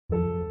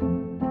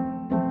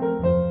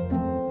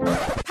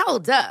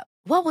Hold up.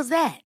 What was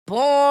that?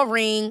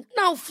 Boring.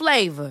 No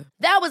flavor.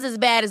 That was as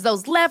bad as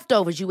those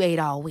leftovers you ate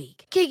all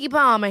week. Keke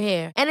Palmer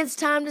here, and it's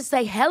time to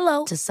say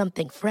hello to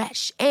something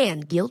fresh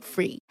and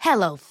guilt-free.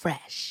 Hello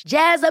Fresh.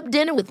 Jazz up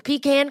dinner with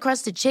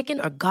pecan-crusted chicken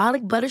or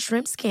garlic butter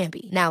shrimp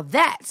scampi. Now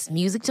that's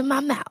music to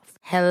my mouth.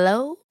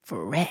 Hello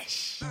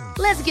Fresh.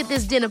 Let's get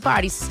this dinner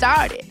party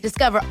started.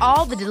 Discover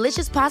all the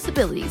delicious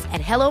possibilities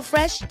at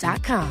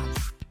hellofresh.com.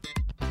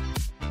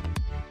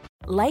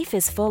 Life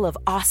is full of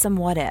awesome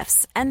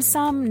what-ifs, and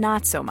some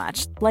not so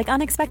much, like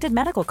unexpected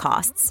medical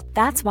costs.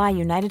 That's why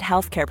United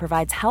Healthcare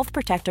provides Health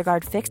Protector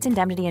Guard fixed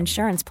indemnity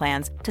insurance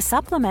plans to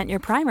supplement your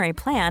primary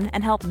plan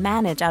and help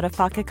manage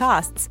out-of-pocket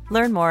costs.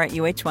 Learn more at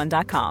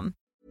uh1.com.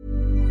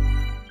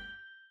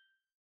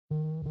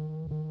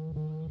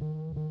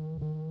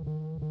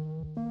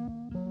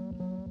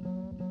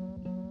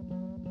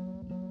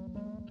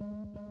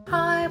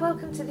 Hi,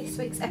 welcome to this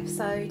week's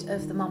episode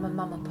of the Mum and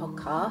Mama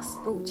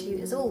podcast, brought to you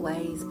as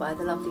always by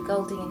the lovely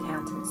Golding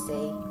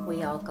Accountancy,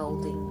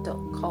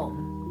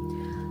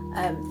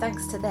 wearegolding.com.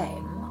 Thanks to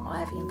them, I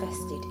have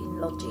invested in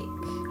Logic,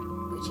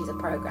 which is a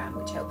program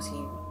which helps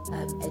you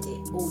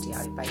edit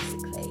audio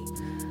basically.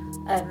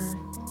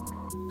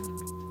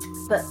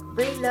 But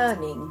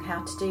relearning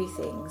how to do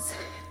things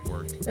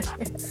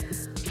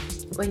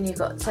when you've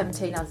got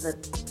 17 other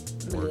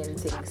million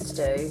things to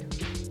do,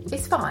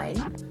 it's fine,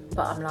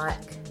 but I'm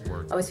like,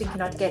 I was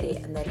thinking I'd get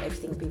it and then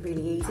everything would be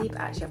really easy, but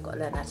actually I've got to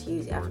learn how to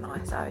use it, haven't I?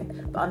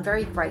 But I'm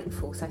very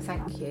grateful, so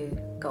thank you,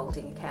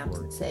 Golding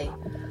Accountancy.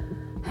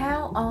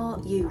 How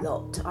are you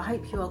lot? I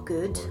hope you are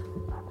good,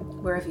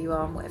 wherever you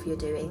are and whatever you're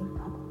doing.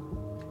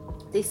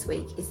 This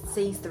week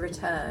sees the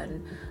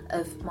return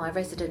of my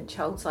resident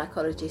child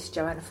psychologist,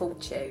 Joanna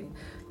Fortune.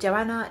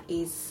 Joanna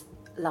is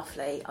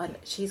lovely.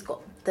 She's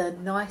got the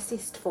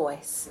nicest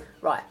voice.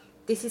 Right.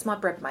 This is my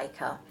bread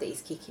maker that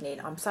is kicking in.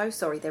 I'm so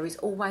sorry, there is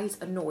always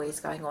a noise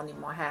going on in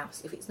my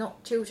house. If it's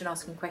not children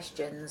asking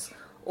questions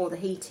or the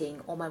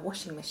heating or my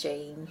washing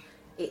machine,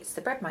 it's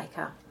the bread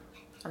maker.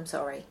 I'm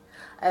sorry.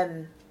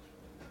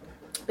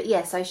 But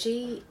yeah, so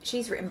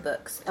she's written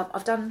books.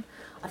 I've done,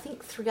 I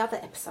think, 3 other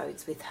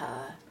episodes with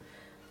her.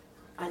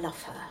 I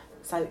love her.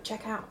 So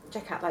check out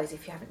those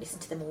if you haven't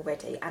listened to them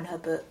already. And her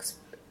books,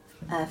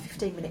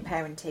 15-minute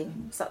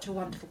parenting, such a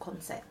wonderful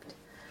concept.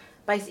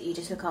 Basically, you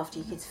just look after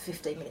your kids for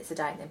 15 minutes a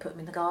day and then put them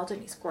in the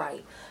garden. It's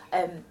great.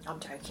 I'm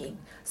joking.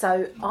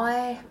 So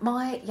my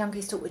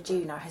youngest daughter,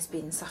 Juno, has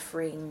been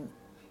suffering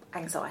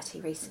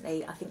anxiety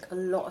recently. I think a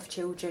lot of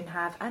children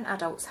have, and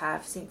adults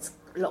have, since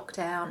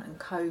lockdown and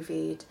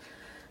COVID.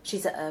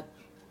 She's at a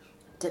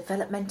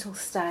developmental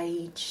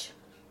stage.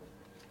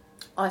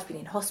 I've been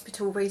in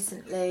hospital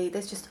recently.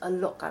 There's just a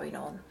lot going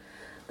on.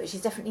 But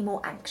she's definitely more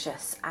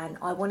anxious. And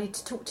I wanted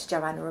to talk to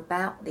Joanna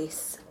about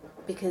this,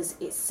 because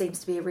it seems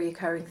to be a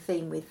reoccurring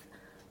theme with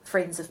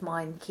friends of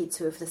mine, kids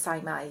who are of the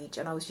same age,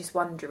 and I was just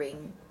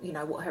wondering,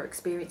 what her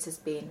experience has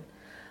been.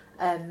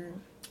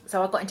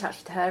 So I got in touch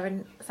with her,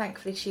 and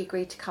thankfully she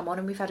agreed to come on,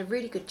 and we've had a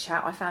really good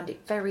chat. I found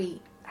it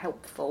very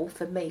helpful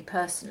for me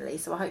personally,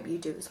 so I hope you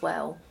do as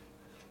well.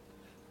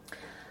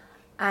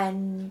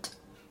 And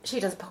she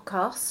does a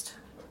podcast,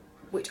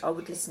 which I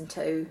would listen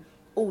to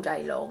all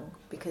day long,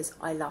 because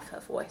I love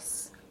her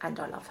voice and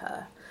I love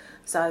her.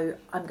 So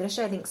I'm going to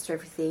share links to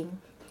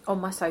everything on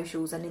my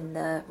socials and in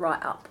the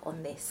write-up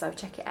on this, so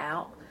check it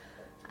out,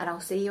 and I'll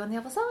see you on the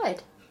other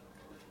side.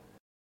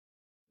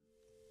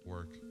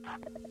 Work.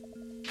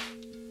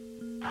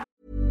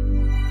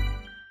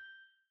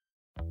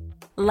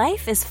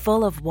 Life is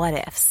full of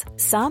what-ifs.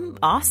 Some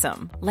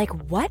awesome, like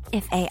what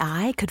if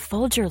AI could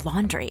fold your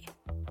laundry?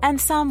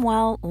 And some,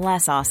 well,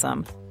 less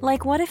awesome,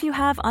 like what if you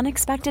have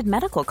unexpected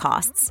medical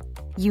costs?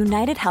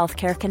 United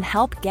Healthcare can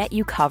help get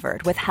you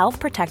covered with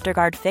Health Protector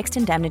Guard fixed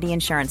indemnity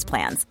insurance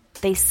plans.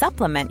 They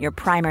supplement your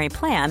primary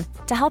plan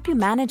to help you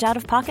manage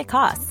out-of-pocket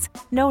costs.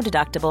 No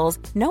deductibles,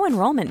 no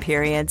enrollment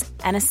periods,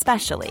 and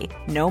especially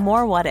no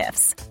more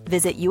what-ifs.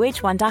 Visit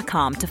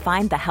uh1.com to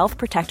find the Health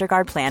Protector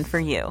Guard plan for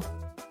you.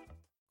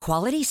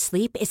 Quality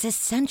sleep is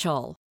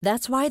essential.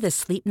 That's why the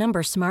Sleep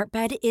Number Smart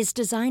Bed is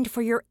designed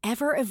for your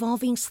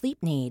ever-evolving sleep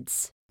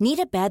needs. Need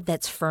a bed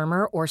that's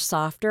firmer or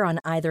softer on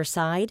either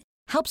side?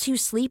 Helps you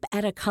sleep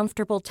at a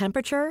comfortable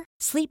temperature?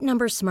 Sleep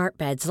Number Smart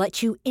Beds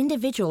let you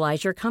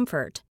individualize your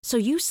comfort, so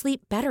you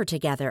sleep better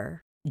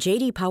together.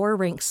 J.D. Power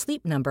ranks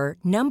Sleep Number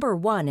number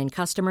 1 in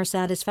customer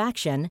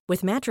satisfaction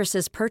with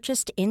mattresses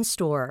purchased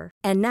in-store.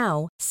 And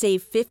now,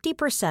 save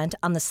 50%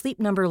 on the Sleep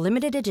Number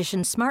Limited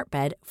Edition Smart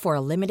Bed for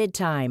a limited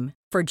time.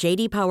 For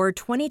J.D. Power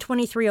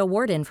 2023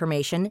 award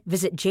information,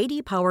 visit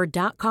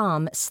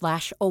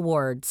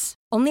jdpower.com/awards.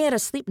 Only at a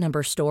Sleep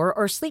Number store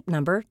or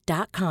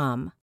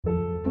sleepnumber.com.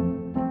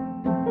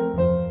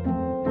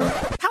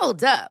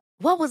 Hold up.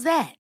 What was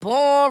that?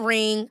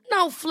 Boring.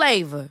 No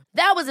flavor.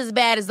 That was as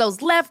bad as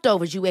those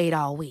leftovers you ate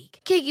all week.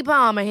 Keke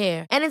Palmer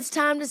here, and it's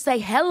time to say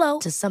hello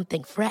to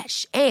something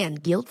fresh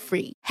and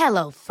guilt-free.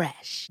 Hello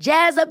Fresh.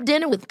 Jazz up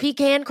dinner with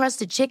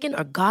pecan-crusted chicken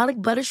or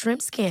garlic butter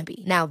shrimp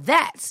scampi. Now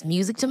that's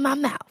music to my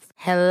mouth.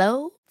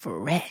 Hello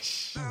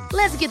Fresh.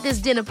 Let's get this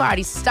dinner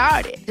party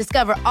started.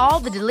 Discover all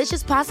the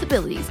delicious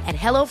possibilities at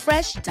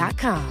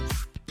hellofresh.com.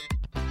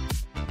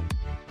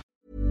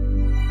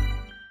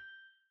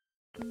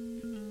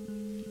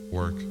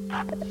 Work.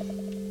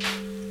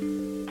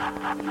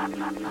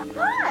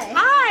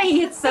 Hi,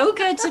 it's so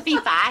good to be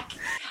back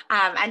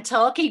and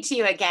talking to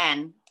you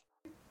again.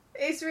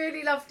 It's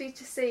really lovely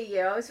to see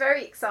you. I was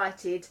very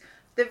excited.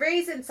 The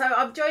reason, so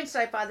I'm joined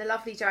today by the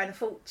lovely Joanna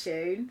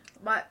Fortune,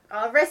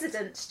 our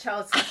resident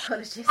child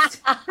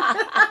psychologist. Because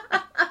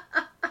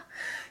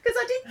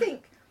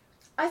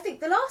I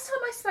think the last time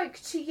I spoke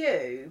to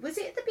you, was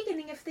it at the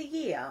beginning of the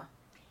year?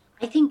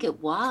 I think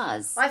it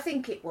was. I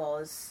think it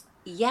was.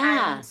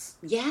 Yeah,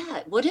 yeah,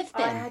 it would have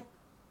been.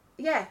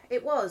 Yeah,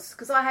 it was,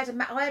 because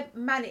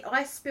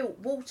I spilt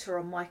water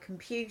on my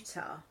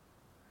computer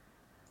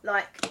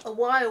like a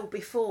while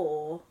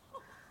before,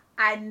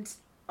 and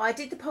I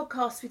did the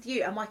podcast with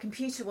you and my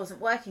computer wasn't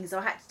working, so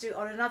I had to do it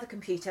on another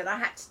computer, and I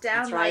had to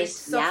download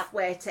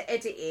software to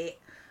edit it,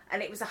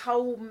 and it was a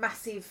whole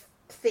massive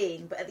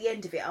thing. But at the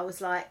end of it I was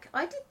like,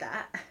 I did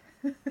that.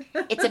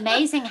 It's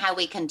amazing how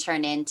we can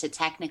turn into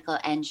technical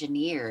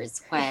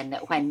engineers when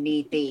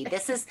need be.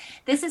 This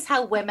is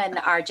how women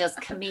are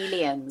just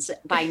chameleons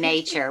by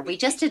nature. We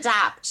just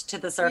adapt to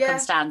the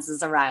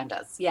circumstances around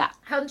us. Yeah,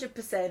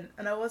 100%.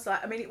 And I was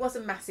like, I mean, it was a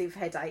massive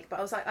headache, but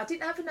I was like, I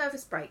didn't have a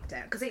nervous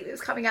breakdown because it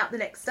was coming out the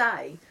next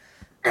day.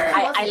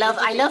 I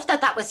love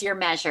that was your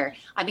measure.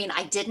 I mean,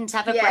 I didn't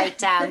have a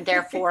breakdown,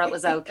 therefore it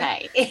was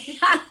okay.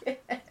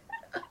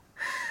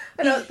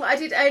 But I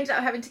ended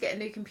up having to get a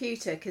new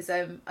computer because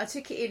I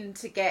took it in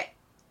to get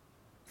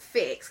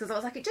fixed because I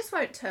was like, it just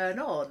won't turn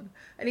on.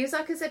 And he was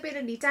like, has there been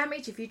any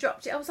damage? Have you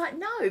dropped it? I was like,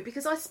 no,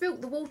 because I spilt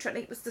the water, and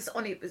it was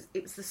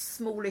the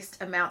smallest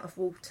amount of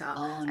water,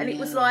 and it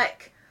was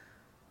like,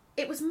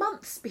 it was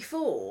months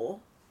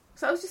before.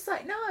 So I was just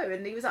like, no.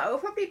 And he was like, it'll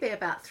probably be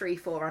about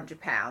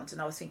 £300-400.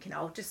 And I was thinking,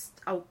 I'll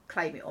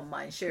claim it on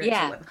my insurance.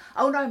 Yeah.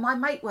 Oh no, my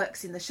mate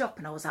works in the shop,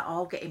 and I was like,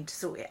 I'll get him to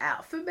sort it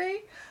out for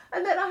me.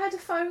 And then I had a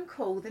phone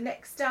call the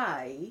next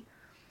day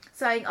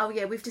saying, oh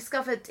yeah, we've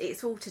discovered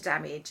it's water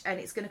damage and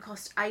it's going to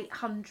cost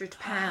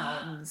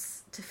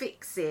 £800 to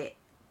fix it.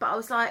 But I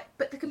was like,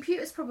 but the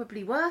computer's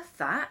probably worth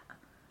that.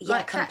 Yeah,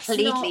 like,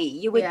 completely.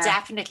 You would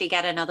definitely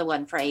get another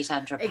one for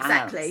 £800.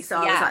 Exactly. So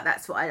I was like,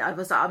 that's what I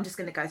was like, I'm just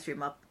going to go through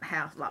my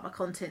house, like my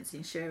contents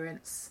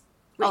insurance,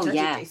 which I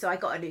did do. So I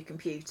got a new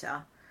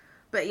computer.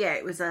 But yeah,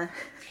 it was a...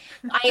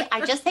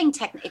 I just think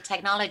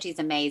technology is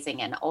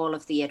amazing, and all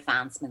of the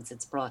advancements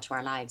it's brought to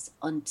our lives,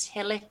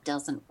 until it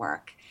doesn't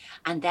work.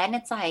 And then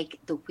it's like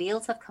the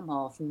wheels have come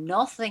off,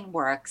 nothing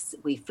works,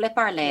 we flip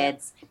our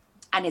lids,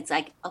 and it's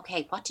like,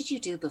 okay, what did you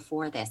do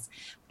before this?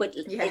 But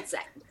it's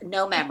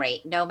no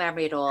memory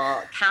at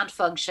all, can't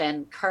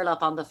function, curl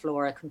up on the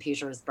floor, a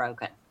computer is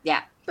broken.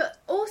 Yeah. But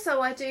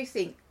also I do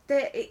think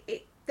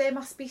there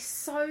must be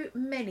so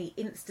many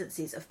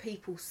instances of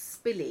people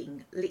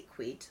spilling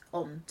liquid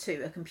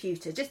onto a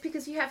computer just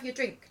because you have your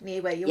drink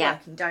near where you're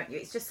working, don't you?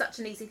 It's just such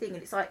an easy thing.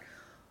 And it's like,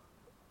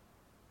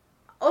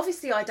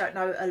 obviously I don't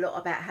know a lot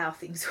about how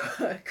things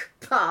work,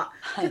 but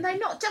can they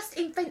not just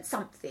invent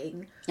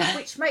something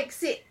which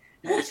makes it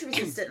water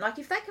resistant? Like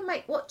if they can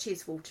make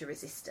watches water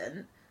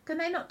resistant, can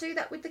they not do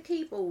that with the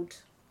keyboard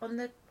on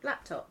the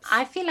laptops?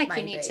 I feel like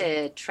you need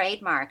to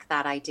trademark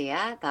that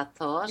idea, that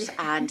thought,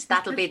 and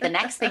that'll be the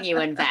next thing you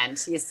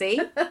invent, you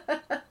see?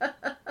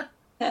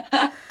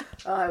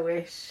 I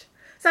wish.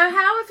 So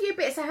how have you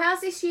been? So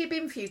how's this year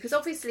been for you? Because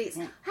obviously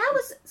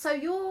so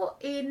you're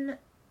in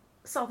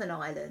Southern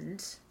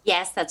Ireland.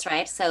 Yes, that's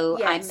right.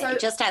 So I'm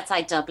just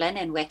outside Dublin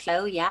in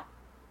Wicklow,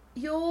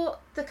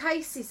 the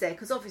cases there,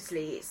 because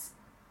obviously it's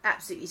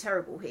absolutely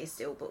terrible here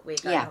still, but we're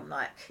going on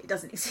like it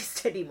doesn't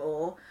exist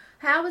anymore.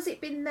 How has it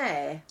been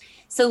there?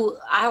 So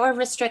our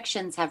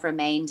restrictions have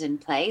remained in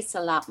place a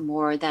lot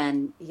more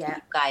than you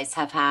guys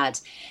have had.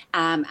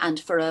 And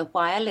for a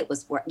while it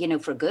was, for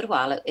a good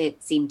while,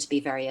 it seemed to be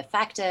very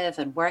effective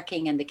and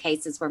working, and the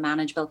cases were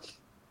manageable.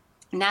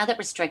 Now that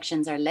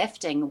restrictions are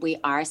lifting, we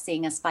are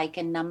seeing a spike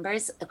in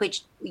numbers,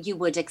 which you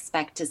would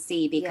expect to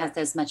see because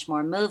there's much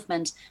more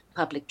movement.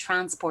 Public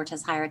transport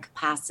has higher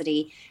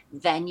capacity.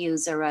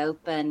 Venues are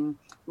open.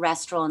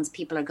 Restaurants,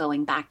 people are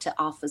going back to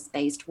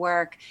office-based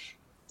work.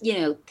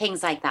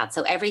 Things like that.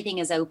 So everything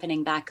is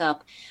opening back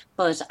up,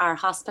 but our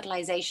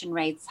hospitalization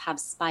rates have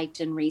spiked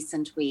in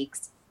recent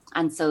weeks.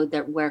 And so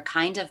we're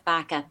kind of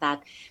back at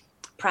that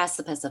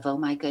precipice of, oh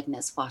my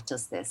goodness, what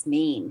does this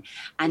mean?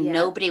 And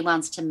nobody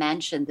wants to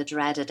mention the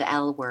dreaded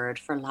L word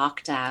for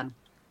lockdown,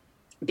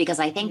 because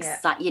I think,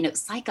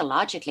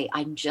 psychologically,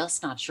 I'm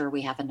just not sure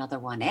we have another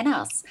one in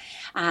us.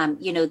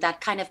 That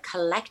kind of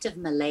collective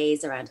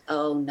malaise around,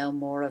 oh, no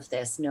more of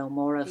this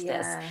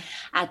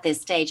at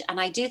this stage. And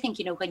I do think,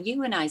 when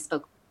you and I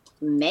spoke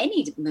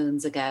many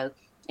moons ago,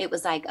 it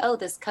was like, oh,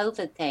 this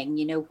COVID thing,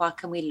 what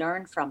can we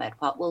learn from it?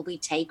 What will we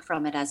take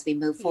from it as we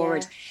move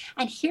forward?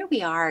 And here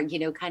we are,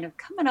 kind of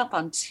coming up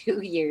on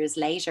 2 years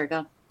later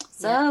going,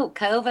 So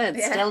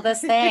COVID's still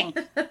this thing.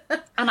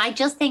 And I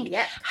just think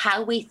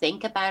how we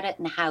think about it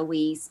and how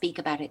we speak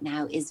about it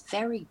now is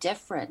very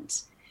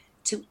different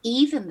to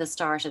even the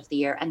start of the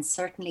year and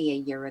certainly a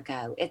year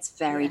ago. It's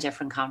very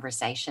different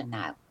conversation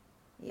now.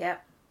 Yeah.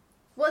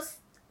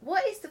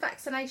 What is the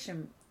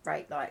vaccination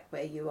rate like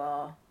where you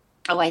are?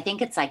 Oh, I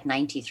think it's like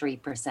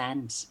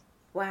 93%.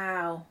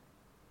 Wow.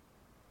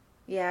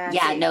 Yeah.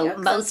 Yeah, no,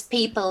 most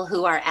people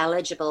who are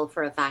eligible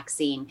for a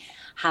vaccine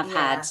have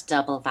had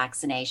double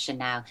vaccination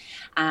now.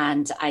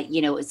 And,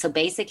 so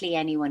basically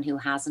anyone who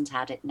hasn't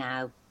had it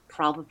now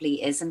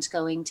probably isn't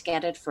going to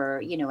get it for,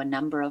 a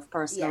number of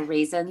personal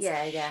reasons.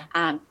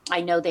 Yeah.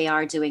 I know they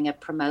are doing a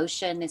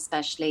promotion,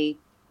 especially,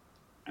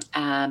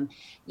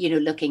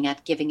 looking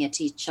at giving it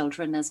to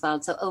children as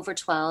well. So over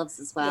 12s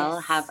as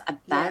well have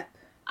about...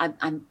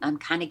 I'm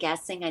kind of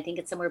guessing, I think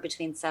it's somewhere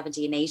between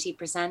 70 and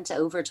 80%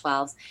 over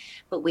 12s,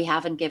 but we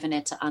haven't given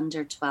it to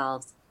under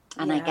 12s.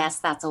 And I guess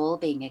that's all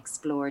being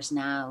explored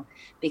now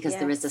because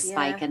there is a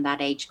spike in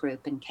that age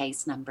group and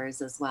case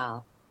numbers as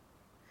well.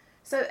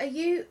 So are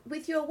you,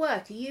 with your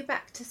work, are you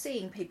back to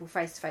seeing people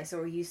face to face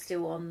or are you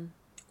still on?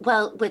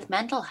 Well, with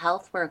mental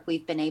health work,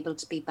 we've been able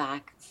to be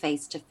back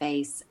face to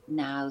face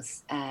now,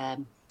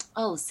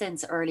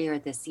 since earlier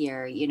this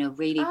year,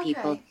 really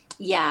people...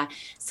 Yeah,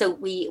 so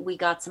we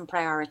got some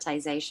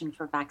prioritization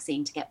for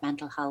vaccine to get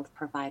mental health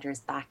providers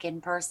back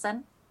in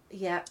person.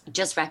 Yeah.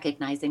 Just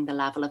recognizing the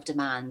level of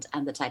demand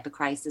and the type of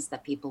crisis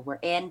that people were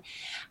in.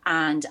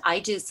 And I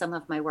do some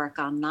of my work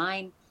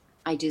online.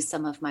 I do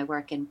some of my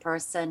work in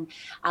person.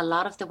 A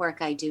lot of the work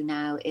I do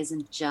now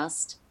isn't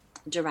just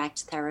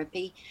direct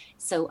therapy.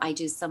 So I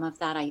do some of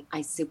that.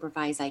 I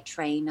supervise, I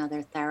train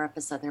other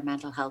therapists, other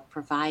mental health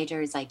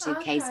providers. I do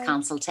case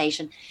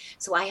consultation.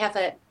 So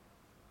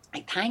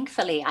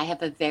thankfully, I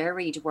have a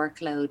varied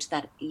workload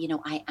that,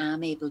 I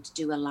am able to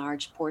do a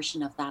large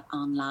portion of that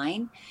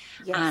online.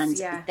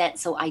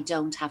 So I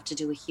don't have to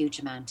do a huge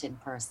amount in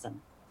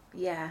person.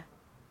 Yeah.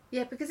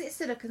 Yeah, because it's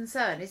still a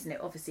concern, isn't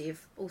it? Obviously,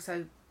 of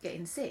also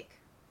getting sick.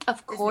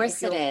 Of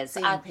course it is.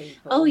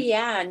 Oh,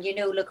 yeah. And,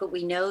 look,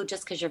 we know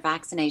just because you're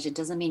vaccinated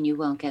doesn't mean you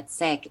won't get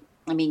sick.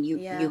 I mean,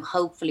 you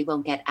hopefully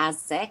won't get as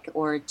sick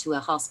or to a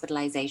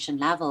hospitalization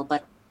level,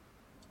 but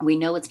we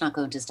know it's not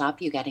going to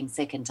stop you getting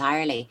sick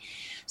entirely.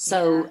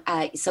 So,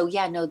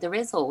 there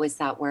is always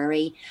that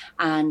worry.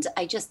 And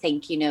I just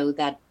think,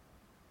 that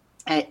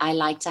I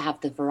like to have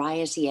the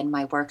variety in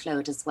my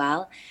workload as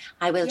well.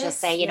 I will just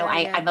say,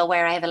 I'm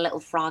aware I have a little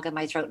frog in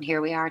my throat and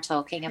here we are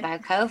talking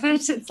about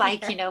COVID. It's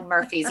like,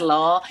 Murphy's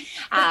Law.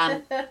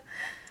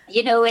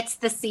 It's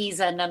the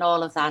season and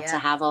all of that to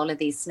have all of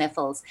these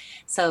sniffles.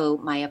 So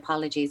my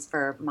apologies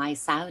for my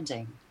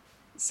sounding.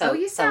 So,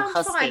 you sound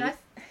husky. Fine.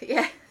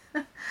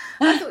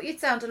 I thought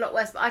you'd sound a lot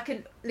worse, but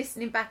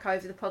listening back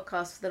over the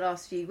podcast for the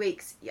last few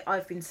weeks,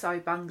 I've been so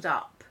bunged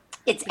up.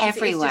 It's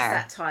everywhere.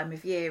 It's just that time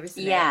of year,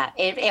 isn't it? Yeah.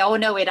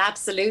 It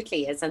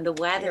absolutely is. And the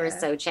weather is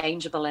so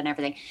changeable and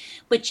everything.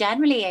 But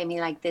generally,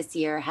 Amy, like this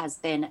year has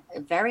been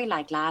very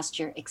like last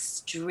year,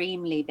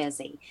 extremely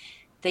busy.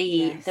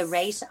 The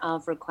rate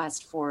of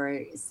request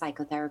for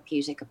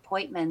psychotherapeutic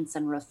appointments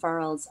and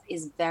referrals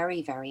is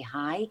very, very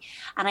high.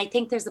 And I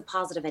think there's a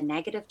positive and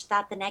negative to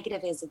that. The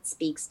negative is it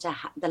speaks to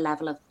the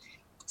level of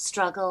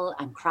struggle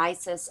and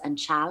crisis and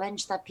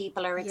challenge that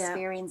people are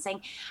experiencing.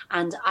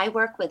 And I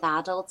work with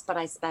adults, but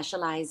I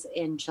specialize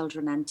in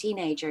children and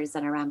teenagers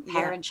and around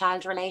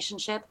parent-child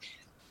relationship.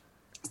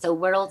 So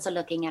we're also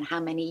looking at how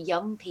many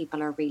young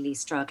people are really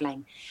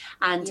struggling.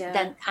 And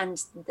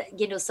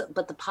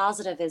but the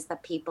positive is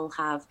that people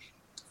have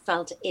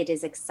felt it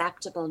is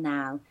acceptable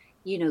now,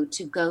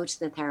 to go to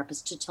the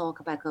therapist, to talk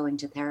about going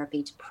to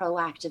therapy, to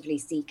proactively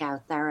seek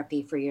out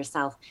therapy for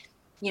yourself.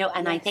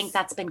 And I think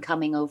that's been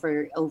coming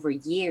over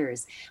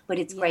years, but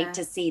it's great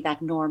to see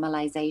that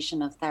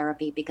normalization of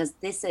therapy because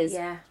this is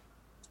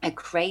a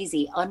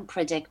crazy,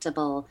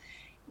 unpredictable,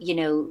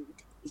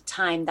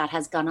 time that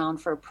has gone on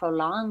for a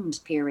prolonged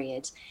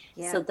period.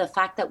 So the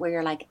fact that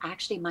we're like,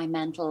 actually my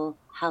mental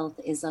health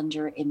is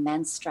under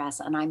immense stress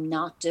and I'm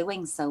not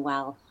doing so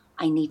well,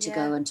 I need to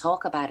go and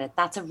talk about it.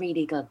 That's a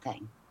really good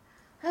thing.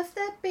 Have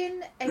there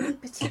been any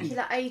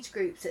particular age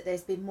groups that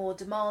there's been more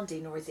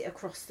demanding, or is it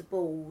across the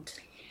board?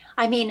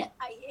 I mean,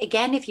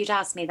 again, if you'd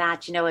asked me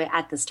that,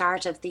 at the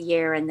start of the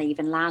year and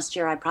even last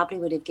year, I probably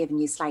would have given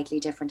you slightly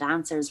different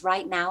answers.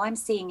 Right now, I'm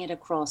seeing it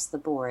across the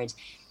board.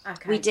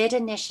 Okay. We did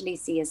initially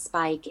see a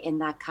spike in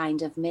that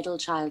kind of middle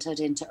childhood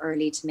into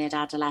early to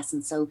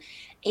mid-adolescence. So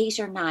 8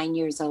 or 9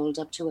 years old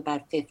up to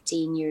about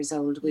 15 years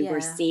old, we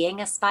were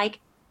seeing a spike.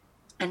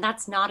 And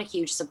that's not a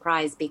huge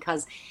surprise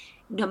because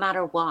no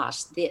matter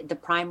what, the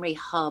primary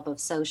hub of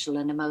social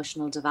and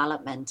emotional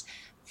development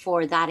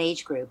for that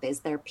age group is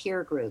their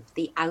peer group,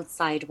 the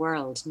outside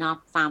world,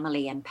 not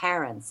family and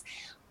parents.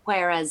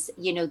 Whereas,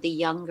 the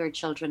younger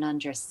children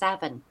under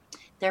 7,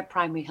 their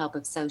primary hub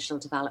of social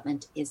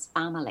development is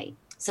family.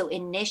 So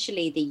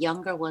initially, the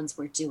younger ones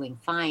were doing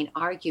fine,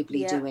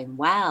 arguably doing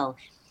well.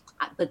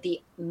 But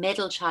the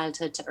middle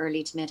childhood to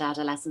early to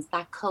mid-adolescence,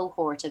 that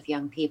cohort of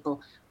young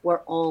people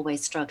were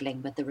always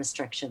struggling with the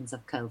restrictions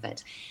of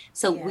COVID.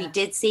 So we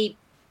did see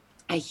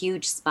a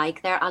huge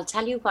spike there. I'll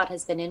tell you what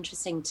has been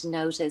interesting to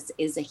notice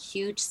is a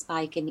huge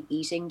spike in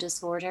eating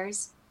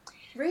disorders.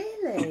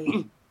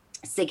 Really?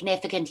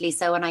 Significantly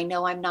so, and I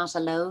know I'm not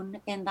alone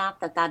in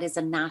that is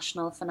a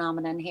national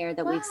phenomenon here,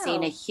 that we've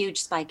seen a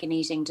huge spike in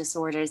eating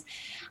disorders,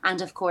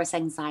 and of course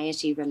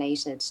anxiety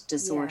related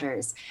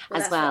disorders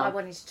as that's well. What I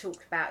wanted to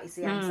talk about is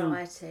the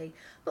anxiety.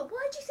 But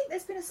why do you think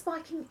there's been a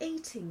spike in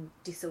eating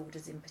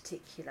disorders in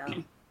particular?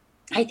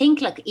 I think,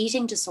 look,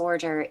 eating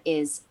disorder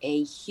is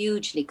a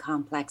hugely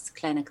complex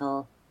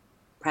clinical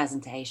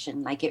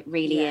presentation. Like, it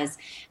really is,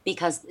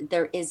 because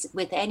there is,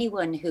 with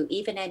anyone who,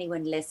 even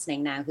anyone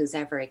listening now who's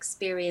ever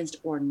experienced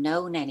or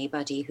known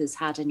anybody who's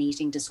had an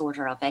eating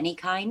disorder of any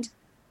kind,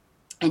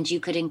 and you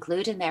could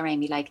include in there,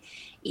 Amy, like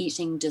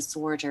eating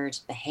disordered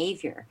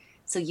behavior.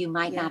 So you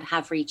might not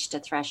have reached a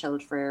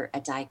threshold for a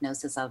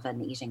diagnosis of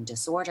an eating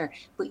disorder,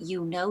 but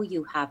you know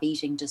you have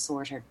eating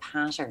disordered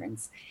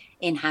patterns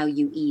in how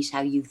you eat,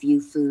 how you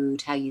view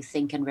food, how you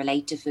think and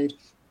relate to food.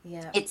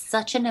 Yeah. It's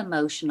such an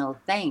emotional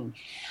thing.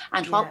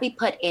 And what we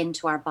put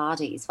into our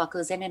bodies, what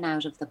goes in and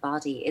out of the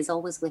body, is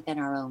always within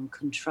our own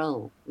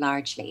control,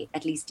 largely,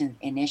 at least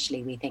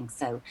initially we think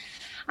so.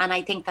 And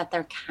I think that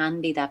there can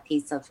be that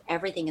piece of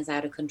everything is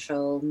out of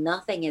control,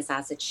 nothing is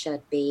as it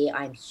should be,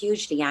 I'm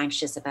hugely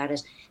anxious about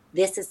it,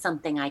 this is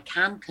something I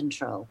can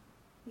control,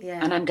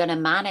 and I'm going to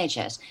manage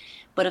it.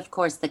 But of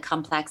course, the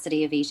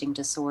complexity of eating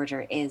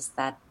disorder is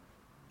that,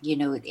 you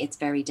know, it's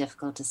very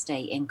difficult to stay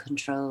in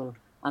control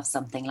of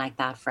something like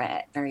that for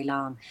very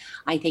long.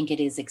 I think it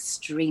is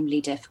extremely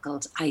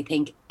difficult. I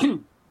think,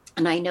 and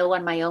I know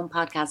on my own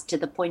podcast, to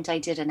the point I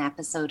did an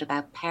episode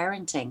about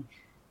parenting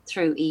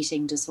through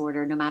eating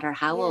disorder, no matter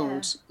how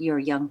old your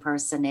young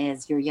person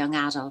is, your young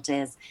adult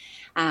is,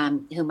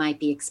 who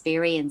might be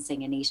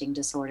experiencing an eating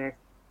disorder,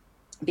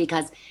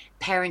 because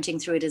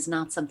parenting through it is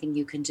not something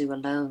you can do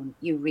alone.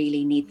 You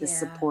really need the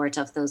support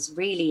of those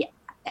really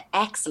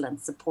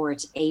excellent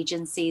support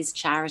agencies,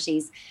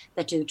 charities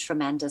that do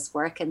tremendous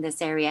work in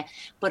this area,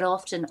 but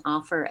often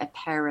offer a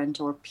parent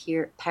or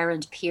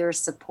peer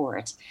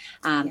support,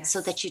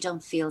 so that you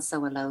don't feel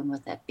so alone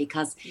with it,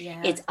 because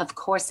it's, of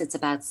course, it's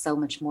about so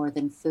much more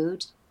than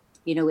food.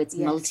 You know, it's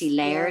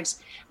multi-layered,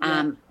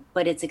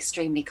 but it's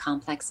extremely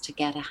complex to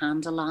get a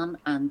handle on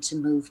and to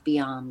move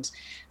beyond.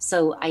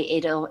 So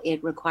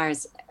it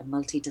requires a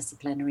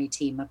multidisciplinary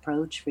team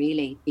approach,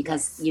 really,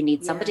 because you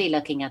need somebody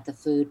looking at the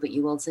food, but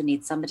you also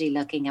need somebody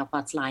looking at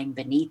what's lying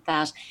beneath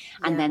that,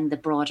 and then the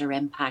broader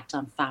impact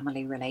on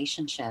family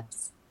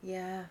relationships.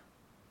 Yeah.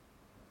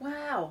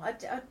 Wow.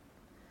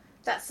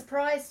 That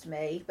surprised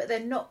me, but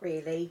then not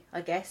really,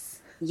 I guess.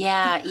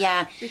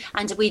 Yeah.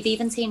 And we've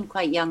even seen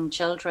quite young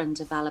children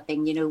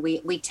developing, you know,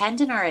 we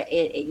tend in our,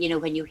 you know,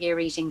 when you hear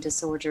eating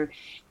disorder,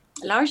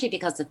 largely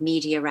because of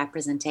media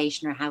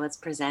representation or how it's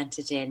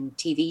presented in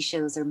TV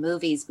shows or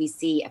movies, we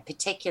see a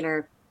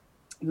particular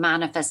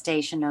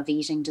manifestation of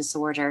eating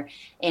disorder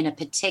in a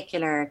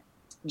particular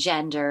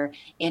gender,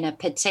 in a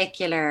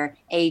particular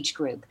age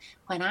group,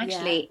 when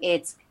actually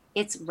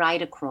it's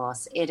right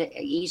across.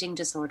 Eating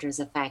disorders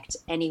affect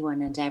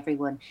anyone and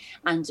everyone.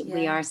 And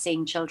we are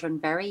seeing children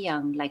very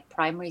young, like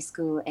primary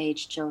school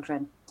age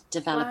children,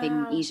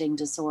 developing eating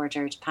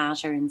disordered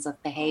patterns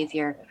of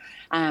behavior,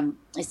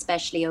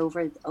 especially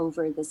over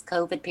this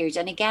COVID period.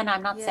 And again,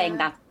 I'm not saying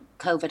that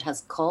COVID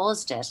has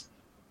caused it.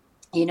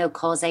 You know,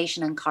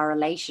 causation and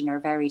correlation are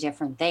very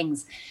different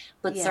things,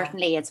 but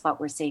certainly it's what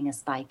we're seeing a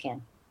spike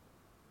in.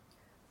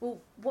 Well,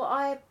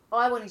 what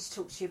I wanted to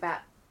talk to you about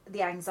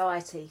the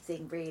anxiety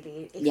thing,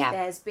 really. If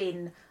there's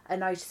been a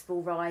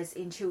noticeable rise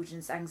in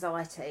children's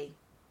anxiety.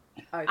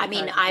 I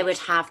mean, COVID. I would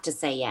have to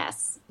say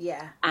yes.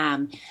 Yeah.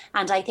 And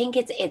I think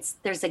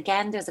there's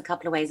a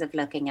couple of ways of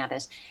looking at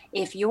it.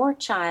 If your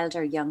child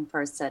or young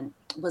person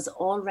was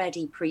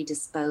already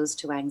predisposed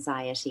to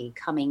anxiety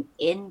coming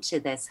into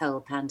this whole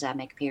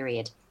pandemic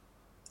period,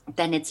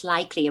 then it's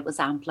likely it was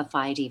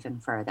amplified even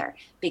further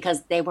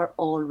because they were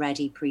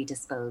already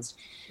predisposed.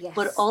 Yes.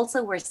 But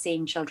also we're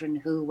seeing children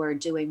who were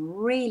doing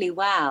really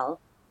well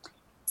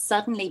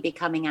suddenly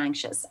becoming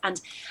anxious.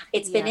 And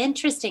it's been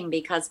interesting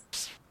because,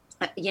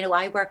 you know,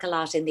 I work a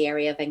lot in the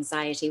area of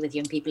anxiety with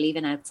young people,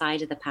 even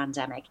outside of the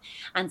pandemic.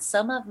 And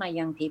some of my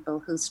young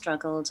people who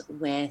struggled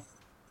with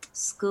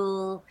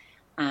school,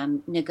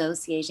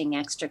 negotiating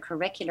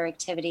extracurricular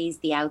activities,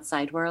 the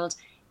outside world,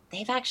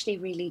 they've actually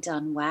really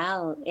done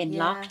well in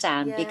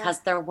lockdown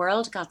because their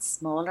world got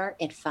smaller.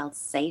 It felt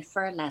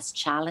safer, less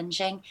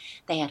challenging.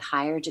 They had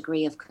higher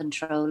degree of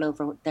control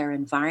over their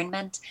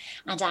environment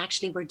and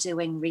actually were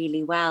doing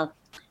really well.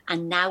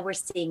 And now we're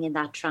seeing in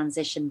that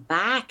transition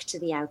back to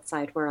the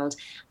outside world,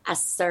 a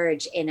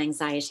surge in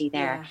anxiety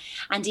there.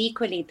 Yeah. And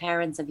equally,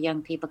 parents of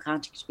young people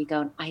can't be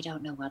going, I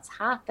don't know what's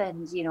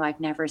happened. You know, I've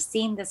never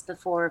seen this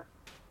before.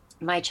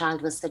 My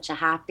child was such a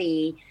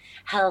happy,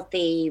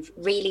 healthy,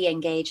 really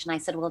engaged. And I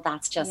said, well,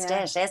 that's just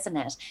it, isn't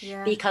it?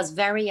 Yeah. Because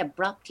very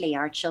abruptly,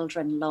 our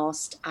children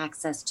lost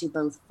access to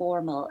both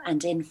formal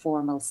and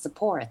informal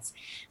supports.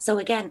 So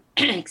again,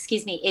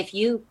 excuse me, if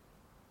you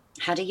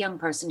had a young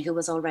person who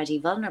was already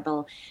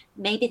vulnerable.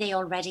 Maybe they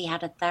already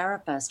had a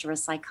therapist or a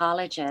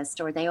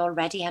psychologist, or they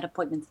already had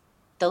appointments.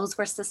 Those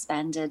were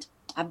suspended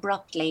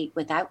abruptly,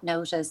 without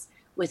notice,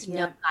 with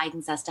no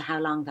guidance as to how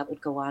long that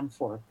would go on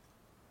for.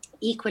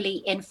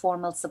 Equally,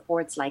 informal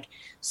supports like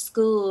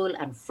school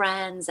and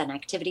friends and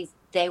activities,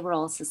 they were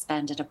all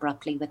suspended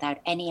abruptly without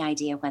any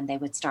idea when they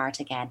would start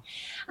again.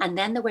 And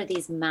then there were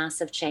these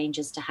massive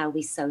changes to how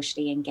we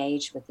socially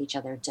engage with each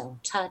other.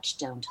 Don't touch,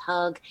 don't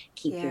hug,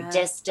 keep your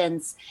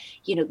distance,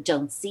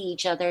 don't see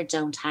each other,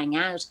 don't hang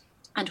out.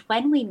 And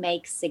when we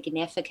make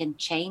significant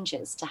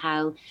changes to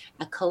how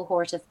a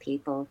cohort of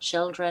people,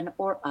 children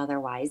or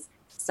otherwise,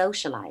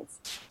 socialize,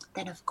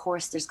 then of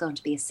course there's going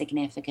to be a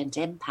significant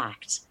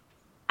impact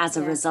as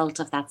a result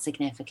of that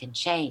significant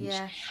change.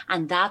 Yeah.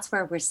 And that's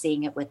where we're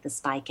seeing it with the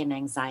spike in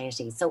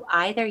anxiety. So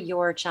either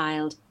your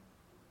child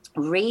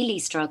really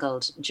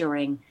struggled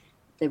during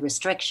the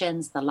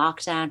restrictions, the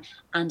lockdown,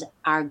 and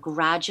are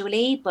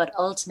gradually but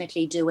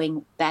ultimately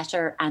doing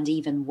better and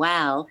even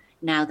well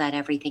now that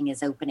everything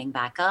is opening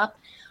back up,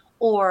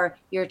 or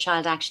your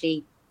child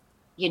actually,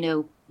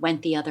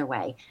 went the other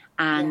way.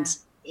 And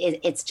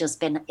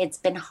it's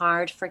been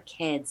hard for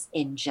kids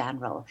in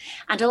general.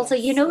 And also,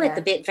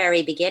 at the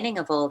very beginning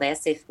of all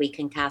this, if we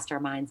can cast our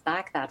minds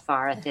back that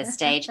far at this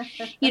stage,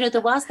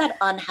 there was that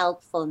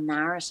unhelpful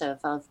narrative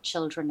of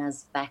children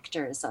as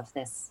vectors of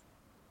this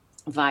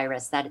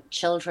virus, that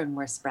children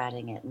were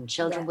spreading it and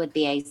children would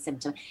be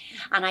asymptomatic.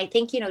 And I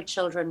think,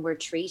 children were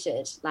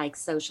treated like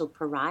social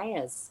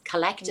pariahs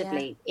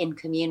collectively in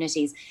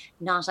communities,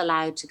 not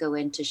allowed to go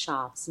into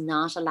shops,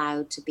 not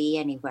allowed to be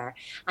anywhere.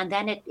 And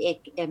then it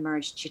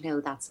emerged,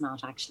 that's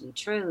not actually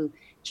true.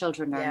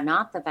 Children are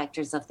not the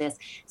vectors of this.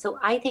 So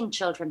I think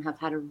children have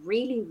had a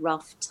really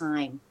rough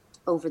time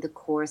over the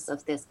course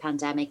of this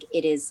pandemic.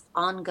 It is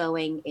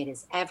ongoing. It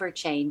is ever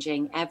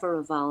changing, ever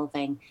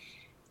evolving.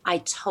 I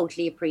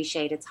totally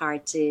appreciate it's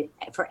hard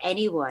for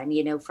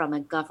anyone, from a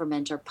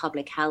government or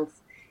public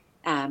health,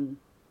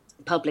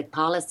 public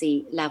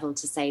policy level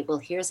to say, well,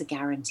 here's a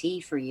guarantee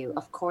for you.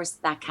 Of course,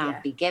 that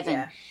can't be given.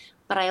 Yeah.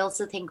 But I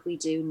also think we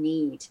do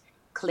need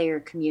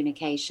clear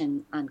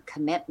communication and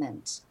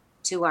commitment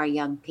to our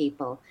young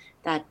people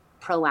that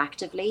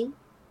proactively,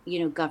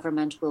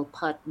 government will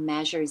put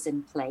measures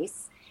in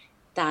place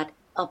that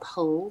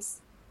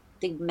upholds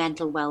the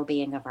mental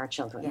well-being of our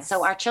children. Yes.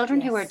 So our children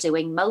who are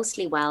doing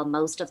mostly well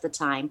most of the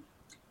time,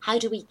 how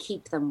do we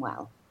keep them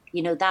well?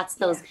 That's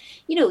those,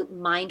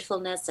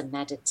 mindfulness and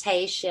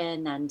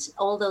meditation and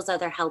all those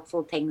other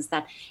helpful things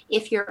that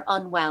if you're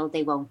unwell,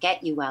 they won't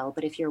get you well,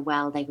 but if you're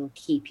well, they will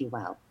keep you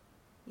well.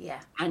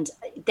 Yeah. And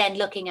then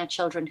looking at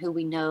children who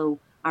we know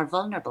are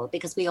vulnerable,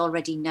 because we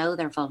already know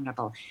they're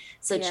vulnerable.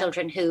 So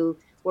children who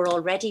were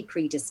already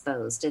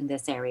predisposed in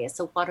this area.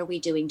 So what are we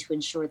doing to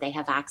ensure they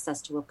have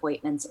access to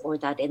appointments, or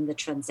that in the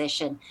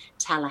transition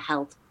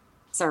telehealth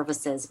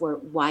services were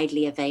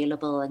widely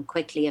available and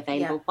quickly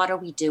available? Yeah. What are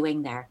we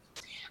doing there?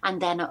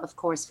 And then, of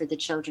course, for the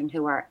children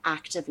who are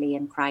actively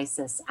in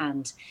crisis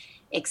and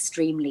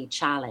extremely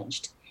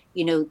challenged,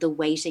 the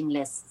waiting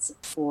lists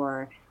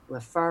for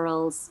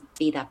referrals,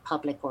 be that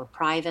public or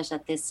private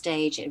at this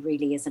stage, it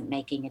really isn't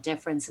making a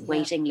difference. Yeah.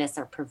 Waiting lists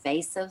are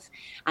pervasive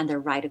and they're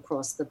right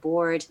across the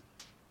board.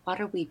 What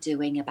are we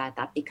doing about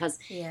that? Because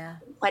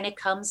when it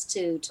comes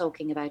to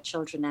talking about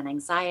children and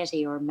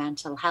anxiety or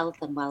mental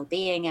health and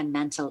well-being and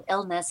mental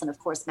illness, and of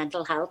course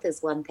mental health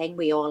is one thing,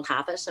 we all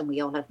have it and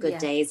we all have good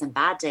days and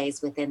bad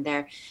days within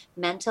there.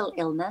 Mental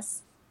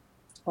illness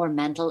or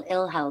mental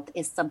ill health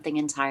is something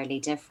entirely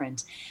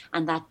different,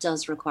 and that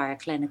does require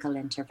clinical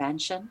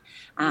intervention,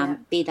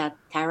 be that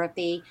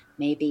therapy,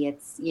 maybe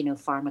it's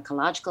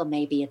pharmacological,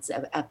 maybe it's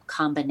a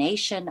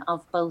combination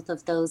of both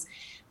of those.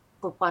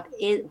 But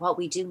what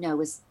we do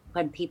know is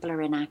when people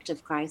are in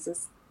active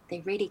crisis, they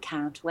really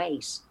can't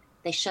wait.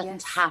 They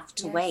shouldn't have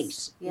to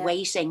wait. Yeah.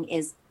 Waiting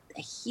is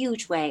a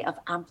huge way of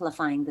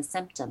amplifying the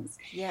symptoms.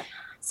 Yeah.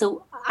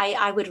 So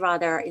I would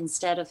rather,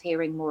 instead of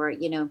hearing more,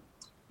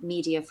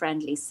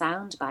 media-friendly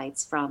sound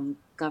bites from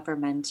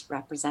government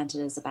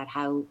representatives about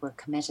how we're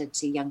committed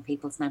to young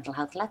people's mental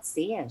health, let's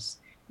see it.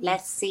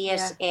 Let's see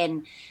it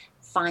in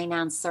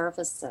finance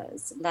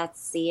services.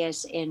 Let's see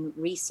it in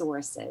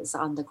resources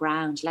on the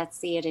ground. Let's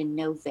see it in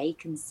no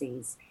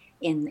vacancies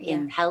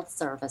in health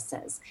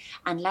services.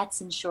 And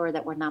let's ensure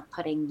that we're not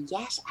putting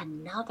yet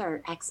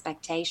another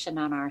expectation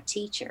on our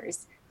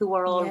teachers who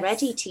are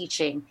already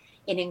teaching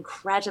in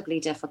incredibly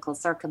difficult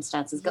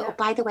circumstances. Go, oh,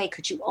 by the way,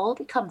 could you all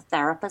become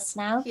therapists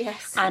now?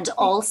 Yes. And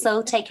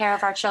also take care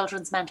of our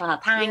children's mental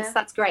health? Thanks,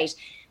 that's great.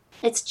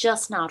 It's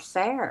just not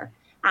fair.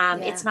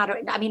 It's not,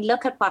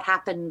 look at what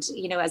happened,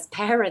 as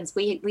parents.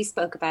 We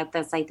spoke about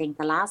this, I think,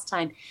 the last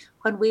time,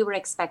 when we were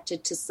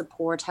expected to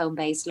support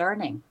home-based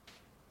learning.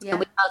 Yeah. And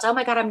we felt, oh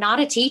my God, I'm not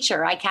a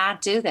teacher. I can't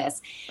do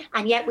this.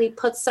 And yet we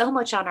put so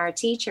much on our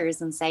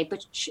teachers and say,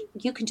 but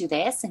you can do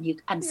this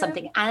and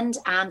something. And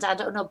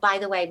oh no, by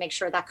the way, make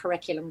sure that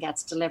curriculum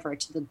gets delivered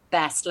to the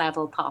best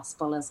level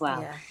possible as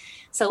well. Yeah.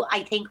 So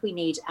I think we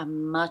need a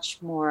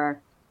much more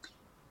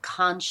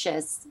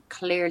conscious,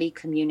 clearly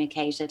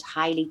communicated,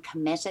 highly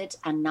committed,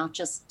 and not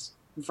just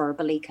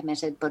verbally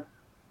committed, but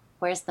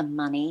where's the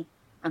money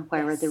and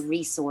where are the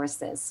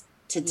resources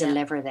to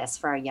deliver this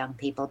for our young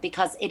people?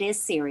 Because it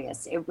is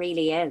serious. It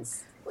really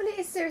is. Well, it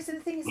is serious. And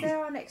the thing is, they're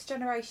our next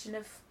generation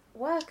of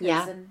workers.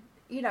 And,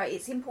 you know,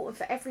 it's important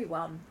for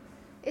everyone,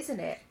 isn't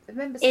it? The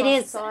members of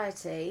our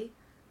society,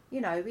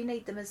 you know, we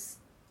need them as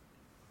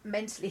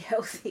mentally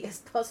healthy as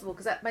possible,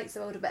 because that makes the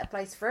world a better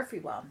place for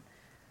everyone.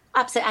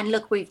 Absolutely. And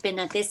look, we've been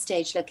at this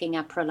stage looking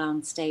at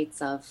prolonged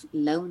states of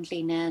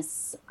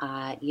loneliness,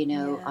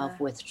 of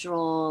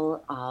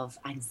withdrawal, of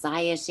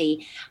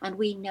anxiety. And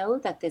we know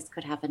that this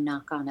could have a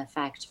knock-on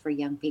effect for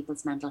young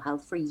people's mental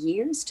health for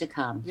years to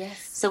come.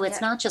 Yes. So it's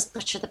not just,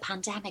 but the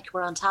pandemic,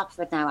 we're on top of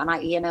it now. And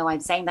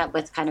I'm saying that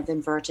with kind of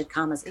inverted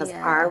commas, because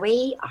are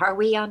we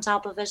on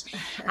top of it?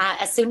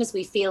 As soon as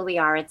we feel we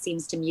are, it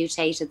seems to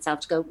mutate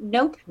itself to go,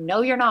 nope,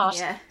 no, you're not.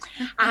 Yeah.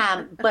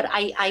 But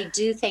I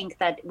do think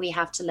that we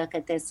have to look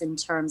at this in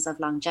terms of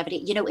longevity.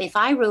 You know, if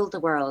I rule the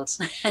world,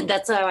 and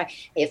that's how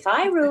if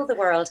I rule the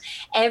world,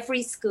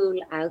 every school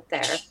out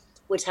there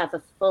would have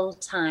a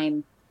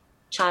full-time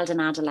child and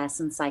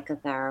adolescent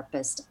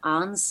psychotherapist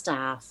on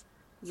staff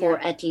for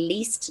at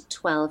least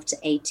 12 to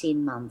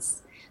 18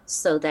 months,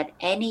 so that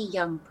any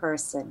young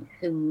person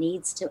who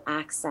needs to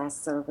access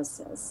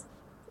services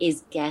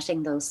is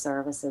getting those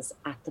services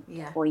at the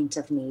point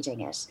of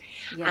needing it.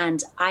 Yeah.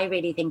 And I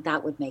really think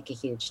that would make a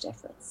huge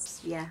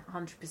difference. Yeah,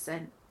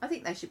 100%. I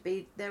think they should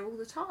be there all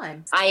the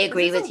time. I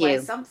agree with you.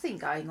 There's something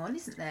going on,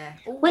 isn't there?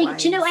 Always. Well,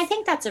 do you know, I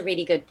think that's a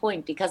really good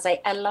point, because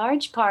a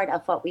large part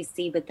of what we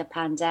see with the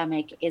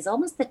pandemic is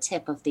almost the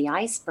tip of the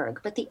iceberg,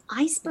 but the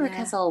iceberg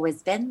has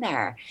always been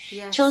there.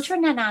 Yes.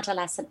 Children and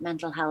adolescent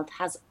mental health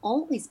has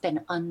always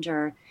been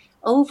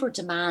over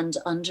demand,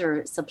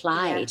 under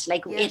supplied.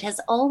 It has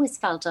always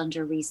felt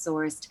under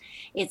resourced.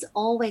 It's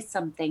always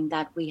something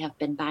that we have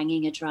been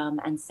banging a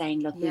drum and saying,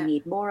 look, we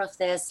need more of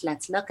this.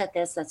 Let's look at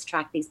this. Let's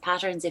track these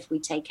patterns. If we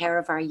take care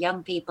of our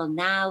young people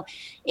now,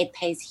 it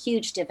pays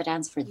huge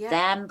dividends for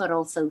them, but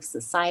also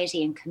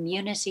society and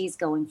communities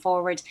going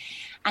forward.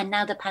 And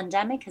now the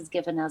pandemic has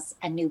given us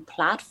a new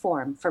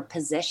platform for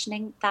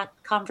positioning that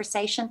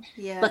conversation.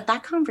 Yeah. But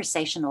that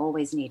conversation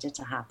always needed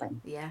to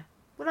happen. Yeah.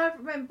 Well, I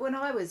remember when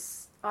I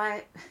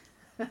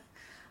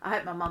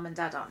hope my mum and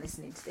dad aren't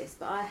listening to this,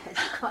 but I had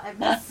quite a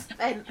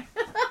misspent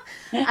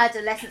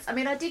adolescence. I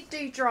mean, I did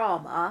do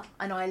drama,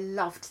 and I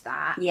loved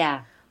that.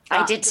 Yeah,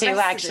 I did too,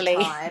 actually. Of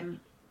the time,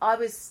 I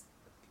was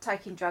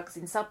taking drugs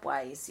in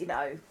subways, you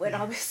know, when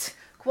I was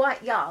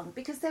quite young,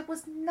 because there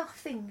was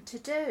nothing to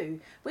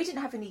do. We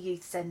didn't have any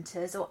youth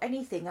centres or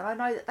anything, and I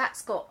know that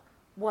that's got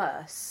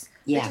worse.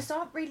 There just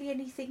aren't really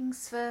any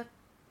things for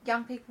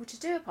young people to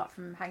do apart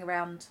from hang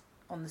around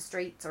on the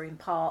streets or in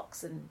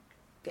parks and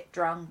get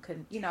drunk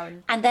and, you know.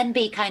 And then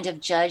be kind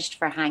of judged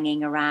for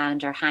hanging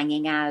around or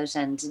hanging out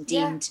and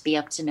deemed to be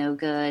up to no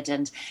good.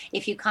 And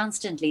if you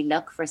constantly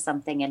look for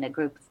something in a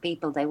group of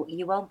people,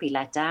 you won't be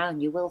let down.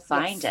 You will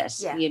find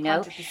it, you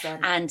know. 100%.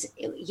 And,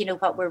 you know,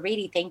 what we're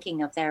really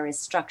thinking of there is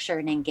structure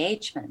and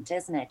engagement,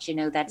 isn't it? You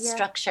know, that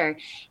structure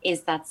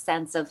is that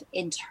sense of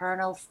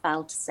internal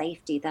felt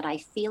safety, that I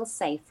feel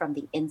safe from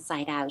the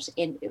inside out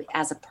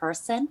as a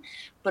person,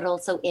 but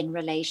also in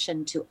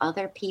relation to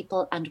other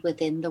people and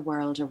within the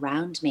world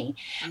around me.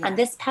 Yeah. And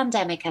this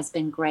pandemic has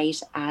been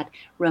great at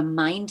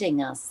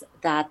reminding us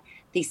that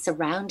the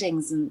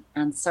surroundings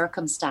and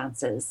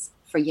circumstances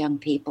for young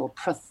people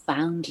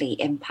profoundly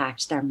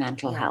impact their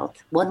mental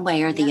health, one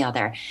way or the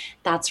other.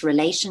 That's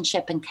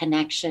relationship and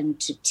connection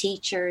to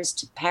teachers,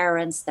 to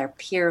parents, their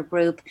peer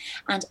group,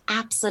 and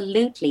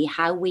absolutely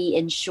how we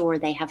ensure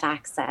they have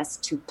access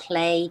to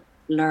play,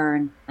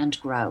 learn and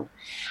grow.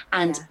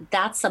 And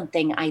that's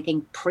something I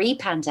think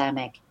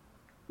pre-pandemic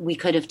we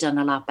could have done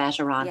a lot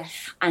better on.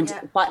 Yes. And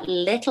what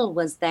little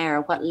was there,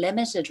 what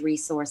limited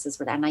resources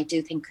were there, and I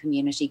do think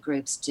community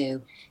groups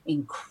do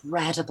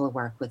incredible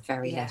work with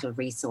very little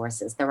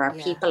resources. There are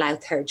people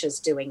out there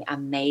just doing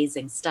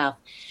amazing stuff,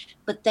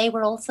 but they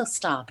were also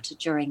stopped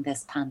during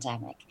this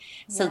pandemic.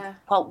 So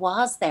what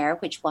was there,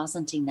 which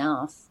wasn't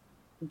enough,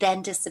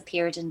 then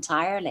disappeared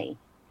entirely.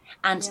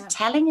 And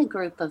telling a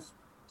group of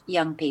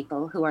young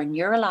people who are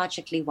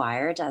neurologically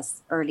wired,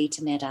 as early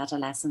to mid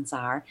adolescents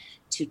are,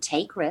 to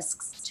take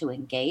risks, to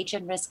engage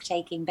in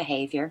risk-taking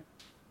behavior.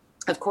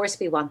 Of course,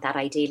 we want that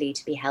ideally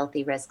to be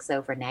healthy risks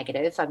over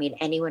negative. I mean,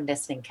 anyone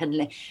listening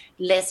can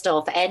list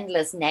off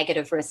endless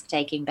negative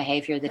risk-taking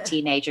behavior that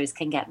teenagers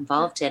can get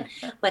involved in.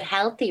 But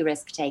healthy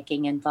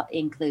risk-taking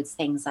includes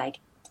things like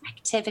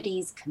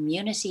activities,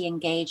 community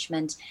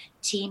engagement,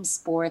 team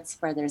sports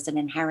where there's an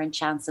inherent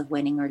chance of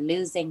winning or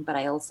losing, but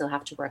I also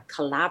have to work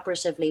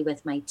collaboratively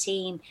with my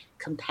team,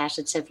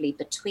 competitively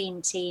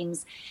between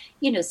teams,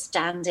 you know,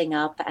 standing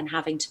up and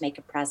having to make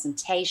a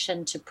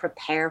presentation to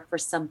prepare for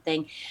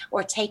something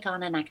or take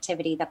on an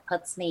activity that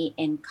puts me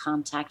in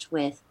contact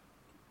with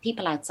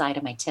people outside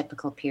of my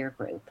typical peer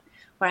group,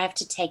 where I have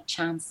to take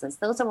chances.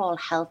 Those are all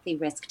healthy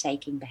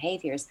risk-taking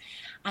behaviors.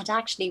 And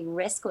actually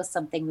risk was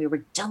something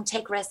don't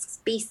take risks,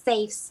 be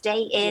safe,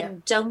 stay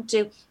in, don't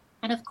do.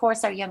 And of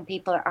course, our young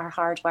people are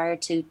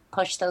hardwired to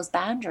push those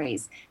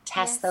boundaries,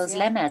 test those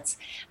limits,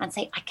 and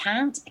say, I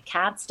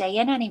can't stay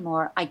in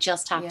anymore. I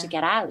just have to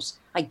get out.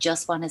 I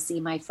just want to see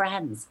my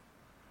friends.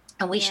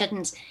 And we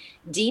shouldn't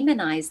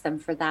demonize them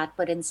for that,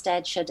 but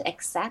instead should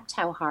accept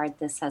how hard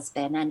this has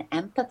been and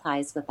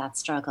empathize with that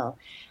struggle,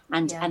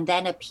 and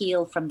then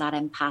appeal from that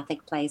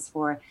empathic place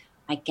for,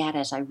 I get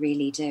it, I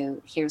really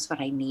do. Here's what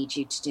I need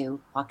you to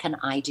do. What can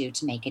I do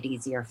to make it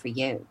easier for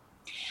you?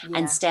 Yeah.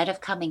 Instead of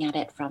coming at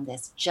it from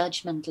this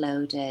judgment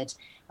loaded,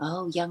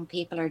 oh, young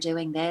people are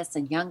doing this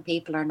and young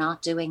people are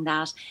not doing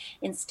that.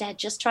 Instead,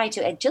 just try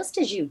to, just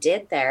as you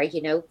did there,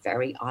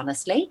 very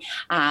honestly,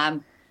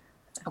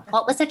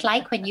 what was it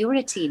like when you were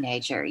a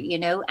teenager,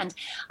 And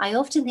I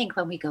often think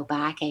when we go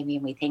back, Amy,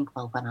 and we think,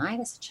 well, when I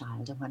was a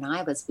child and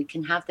we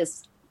can have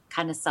this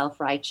kind of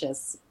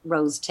self-righteous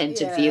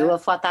rose-tinted view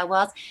of what that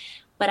was.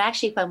 But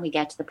actually, when we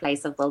get to the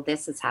place of, well,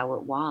 this is how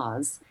it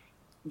was,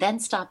 then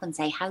stop and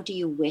say, how do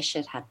you wish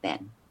it had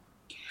been?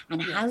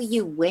 And how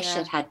you wish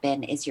it had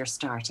been is your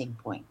starting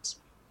point.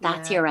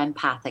 That's your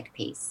empathic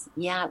piece.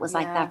 Yeah, it was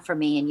like that for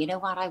me. And you know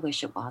what? I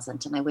wish it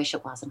wasn't. And I wish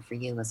it wasn't for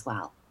you as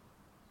well.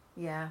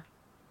 Yeah.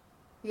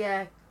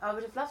 Yeah, I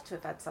would have loved to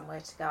have had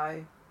somewhere to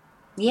go.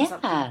 Yeah.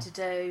 Something to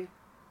do.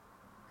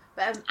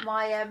 But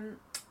my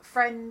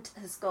friend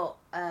has got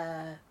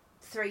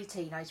 3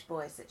 teenage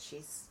boys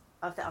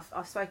that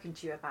I've spoken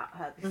to you about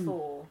her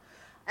before.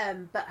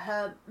 But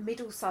her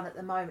middle son at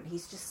the moment,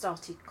 he's just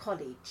started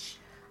college,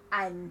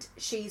 and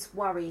she's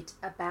worried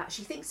about,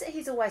 she thinks that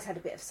he's always had a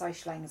bit of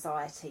social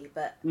anxiety,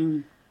 but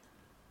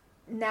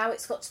now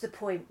it's got to the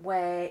point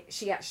where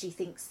she actually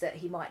thinks that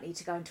he might need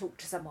to go and talk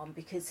to someone,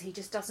 because he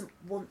just doesn't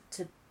want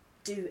to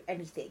do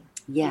anything.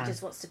 He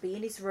just wants to be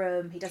in his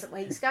room. He's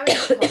going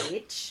to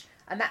college,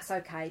 and that's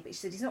okay, but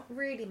she said he's not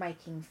really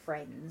making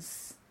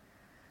friends,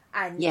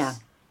 and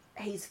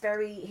he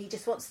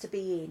just wants to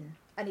be in,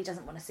 and he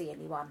doesn't want to see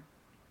anyone.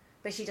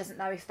 But she doesn't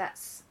know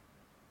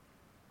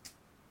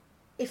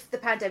if the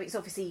pandemic's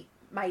obviously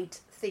made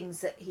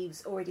things that he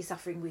was already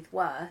suffering with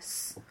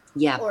worse,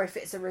 or if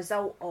it's a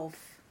result of,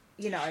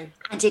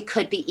 And it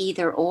could be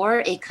either or.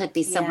 It could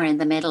be somewhere in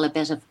the middle, a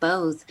bit of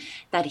both,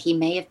 that he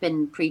may have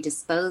been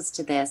predisposed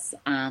to this,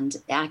 and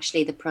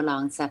actually the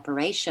prolonged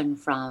separation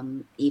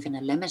from even a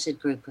limited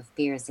group of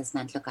peers has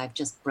meant, look, I've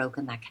just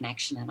broken that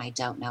connection and I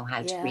don't know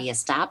how to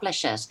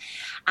reestablish it.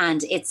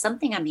 And it's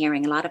something I'm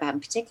hearing a lot about,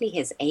 and particularly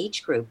his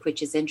age group,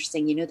 which is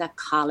interesting, that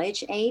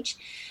college age.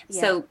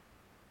 So,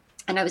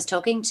 and I was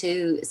talking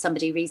to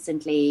somebody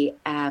recently,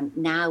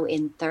 now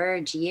in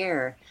 3rd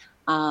year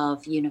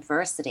of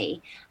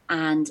university,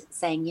 and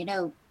saying,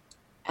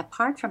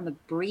 apart from a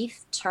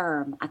brief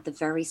term at the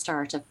very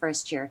start of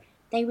 1st year,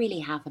 they really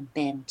haven't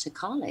been to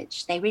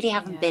college. They really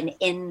haven't been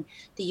in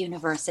the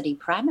university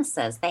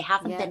premises. They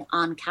haven't been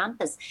on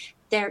campus.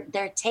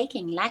 They're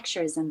taking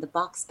lectures in the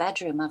box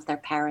bedroom of their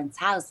parents'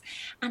 house.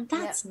 And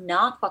that's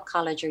not what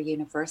college or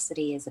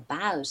university is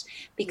about,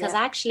 because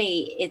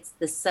actually it's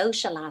the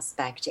social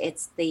aspect,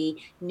 it's the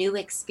new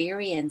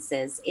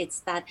experiences, it's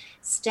that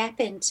step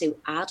into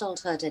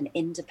adulthood and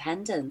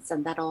independence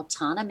and that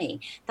autonomy.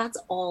 That's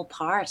all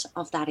part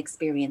of that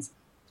experience.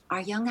 Our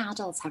young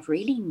adults have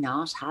really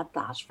not had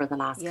that for the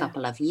last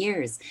couple of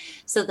years.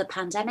 So the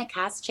pandemic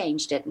has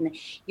changed it. And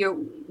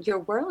your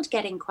world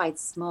getting quite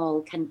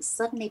small can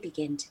suddenly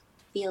begin to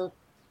feel,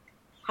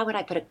 how would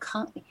I put it,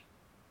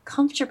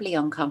 comfortably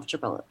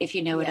uncomfortable, if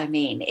you know what I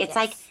mean. It's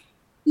like,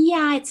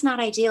 it's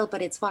not ideal,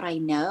 but it's what I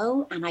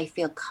know, and I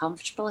feel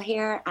comfortable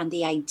here. And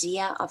the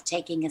idea of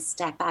taking a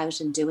step out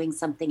and doing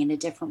something in a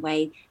different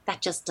way,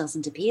 that just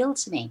doesn't appeal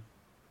to me.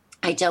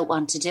 I don't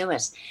want to do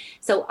it.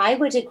 So I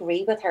would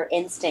agree with her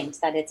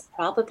instinct that it's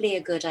probably a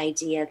good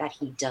idea that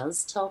he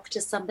does talk to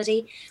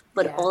somebody,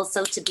 but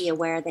also to be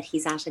aware that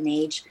he's at an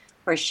age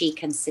where she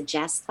can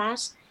suggest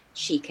that,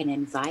 she can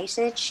invite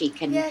it, she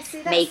can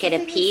make it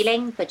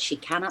appealing, but she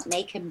cannot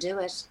make him do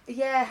it.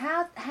 Yeah,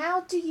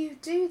 how do you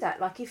do that?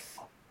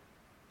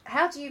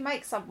 How do you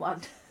make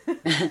someone?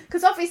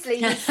 Because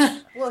obviously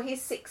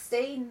he's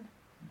 16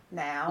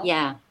 now.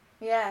 Yeah.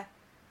 Yeah.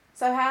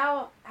 So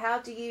how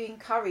do you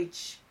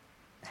encourage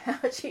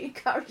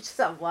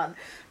someone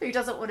who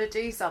doesn't want to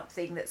do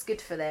something that's good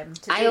for them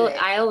to do it?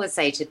 I always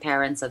say to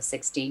parents of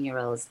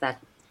 16-year-olds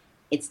that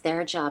it's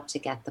their job to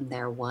get them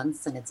there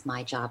once, and it's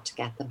my job to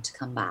get them to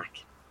come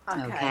back.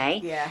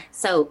 Okay? Yeah.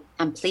 So,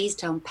 and please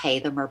don't pay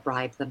them or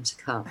bribe them to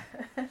come.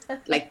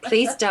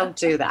 Please don't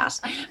do that,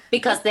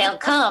 because they'll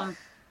come,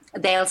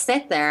 they'll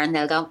sit there and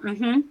they'll go,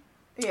 you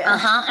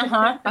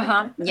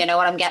know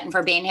what I'm getting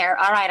for being here?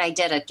 All right, I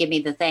did it. Give me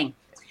the thing.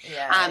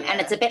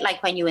 And it's a bit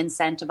like when you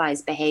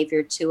incentivize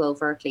behavior too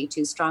overtly,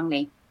 too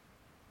strongly.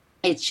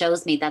 It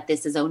shows me that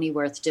this is only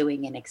worth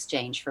doing in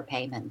exchange for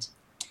payment.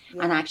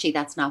 Yeah. And actually,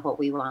 that's not what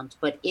we want.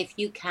 But if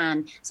you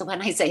can, so when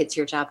I say it's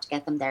your job to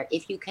get them there,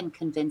 if you can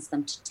convince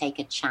them to take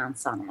a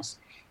chance on it,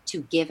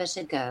 to give it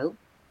a go,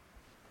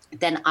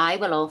 then I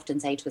will often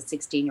say to a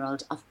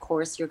 16-year-old, of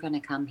course you're going to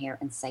come here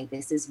and say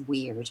this is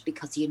weird,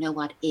 because you know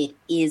what? It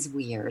is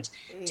weird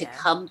to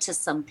come to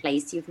some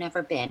place you've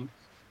never been,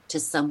 to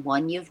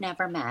someone you've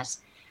never met,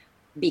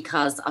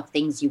 because of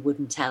things you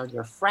wouldn't tell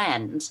your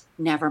friend,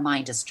 never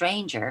mind a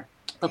stranger.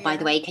 But by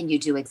the way, can you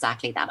do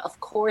exactly that? Of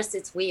course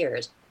it's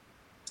weird.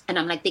 And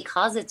I'm like,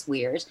 because it's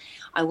weird,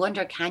 I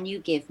wonder, can you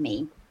give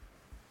me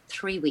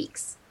 3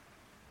 weeks?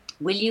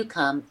 Will you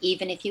come,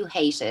 even if you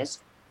hate it,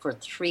 for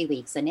 3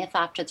 weeks? And if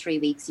after 3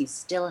 weeks you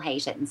still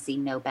hate it and see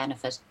no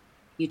benefit,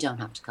 you don't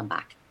have to come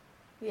back.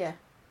 Yeah.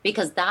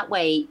 Because that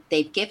way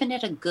they've given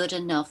it a good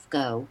enough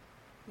go.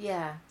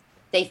 Yeah.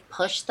 They've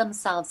pushed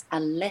themselves a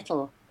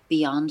little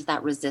beyond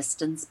that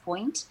resistance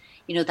point.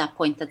 You know, that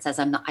point that says,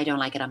 I don't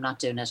like it, I'm not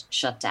doing it,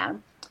 shut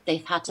down.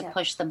 They've had to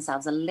push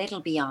themselves a little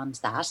beyond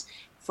that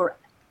for a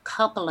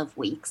couple of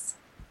weeks.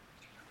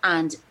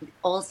 And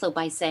also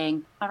by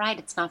saying, all right,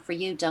 it's not for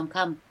you, don't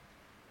come.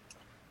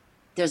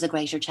 There's a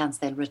greater chance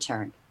they'll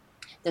return.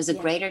 There's a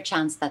greater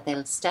chance that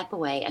they'll step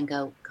away and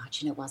go, God,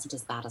 you know, it wasn't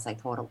as bad as I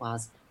thought it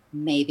was.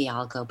 Maybe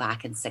I'll go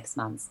back in 6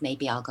 months.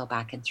 Maybe I'll go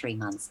back in 3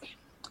 months.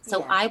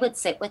 So I would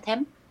sit with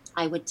him.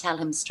 I would tell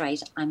him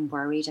straight, I'm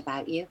worried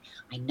about you.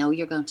 I know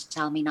you're going to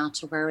tell me not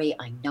to worry.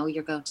 I know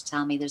you're going to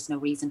tell me there's no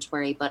reason to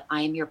worry, but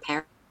I am your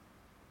parent.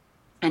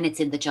 And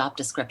it's in the job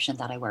description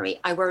that I worry.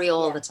 I worry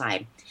all the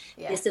time.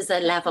 Yeah. This is a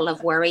level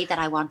of worry that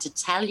I want to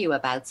tell you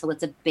about. So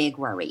it's a big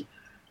worry.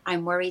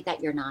 I'm worried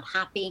that you're not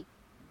happy.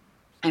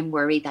 I'm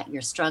worried that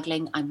you're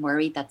struggling. I'm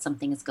worried that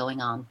something is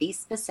going on. Be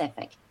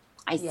specific.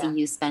 I see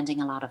you spending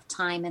a lot of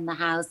time in the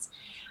house.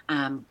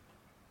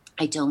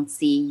 I don't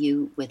see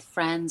you with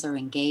friends or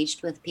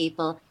engaged with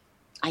people.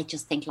 I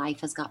just think life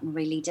has gotten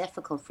really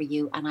difficult for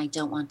you, and I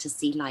don't want to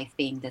see life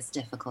being this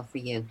difficult for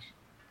you.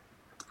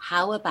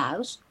 How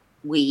about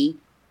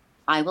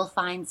I will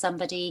find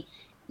somebody,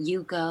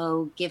 you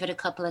go, give it a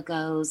couple of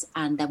goes,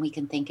 and then we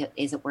can think,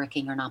 is it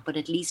working or not? But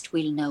at least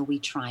we'll know we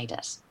tried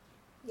it.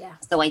 Yeah.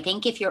 So I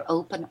think if you're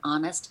open,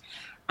 honest,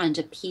 and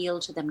appeal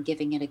to them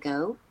giving it a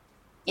go,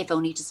 if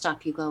only to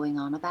stop you going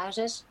on about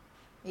it.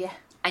 Yeah.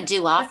 And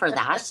do offer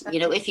that, you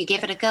know, if you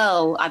give it a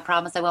go, I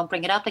promise I won't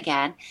bring it up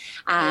again.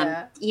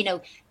 You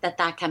know,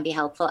 that can be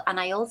helpful. And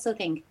I also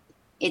think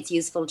it's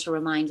useful to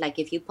remind, like,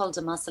 if you pulled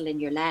a muscle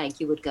in your leg,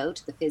 you would go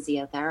to the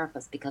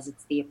physiotherapist, because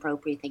it's the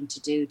appropriate thing to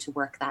do to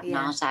work that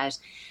knot out.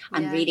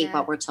 And really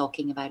what we're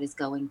talking about is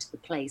going to the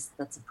place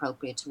that's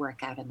appropriate to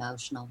work out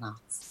emotional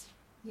knots.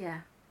 Yeah.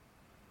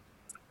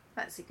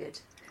 That's a good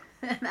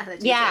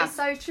analogy. Yeah. It's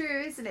so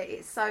true, isn't it?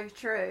 It's so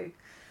true.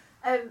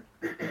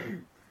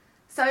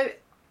 So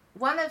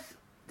one of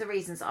the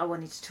reasons I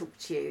wanted to talk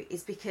to you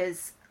is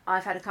because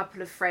I've had a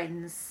couple of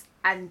friends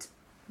and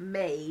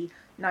me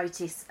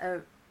notice a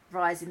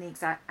rise in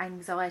the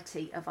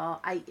anxiety of our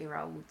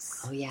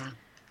 8-year-olds. Oh, yeah.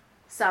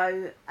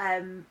 So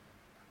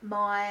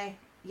my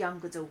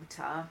younger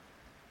daughter,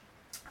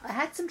 I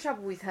had some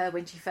trouble with her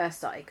when she first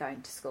started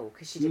going to school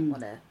because she didn't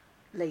want to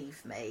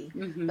leave me.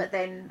 Mm-hmm. But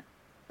then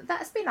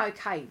that's been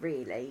okay,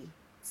 really,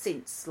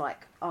 since,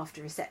 like,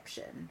 after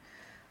reception.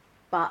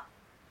 But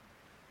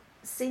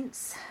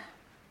since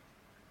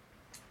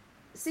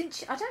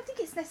I don't think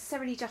it's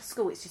necessarily just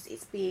school,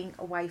 it's being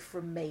away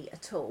from me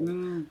at all.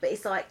 But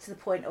it's like to the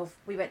point of,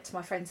 we went to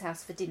my friend's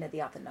house for dinner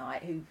the other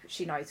night, who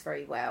she knows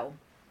very well,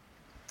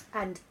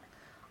 and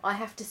I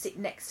have to sit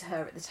next to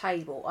her at the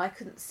table. I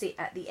couldn't sit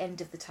at the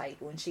end of the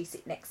table and she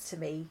sit next to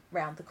me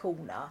round the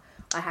corner.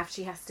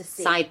 She has to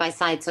sit side by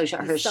side, so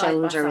her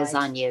shoulder is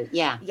on you.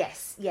 Yeah.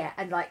 Yes, yeah.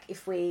 And like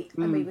if we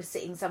were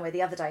sitting somewhere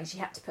the other day and she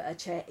had to put her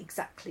chair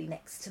exactly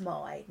next to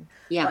mine.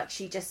 Yeah. Like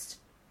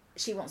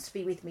she wants to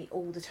be with me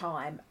all the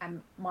time.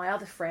 And my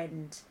other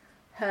friend,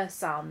 her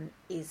son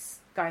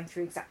is going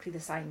through exactly the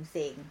same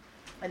thing.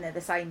 And they're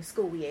the same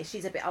school year.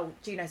 She's a bit old.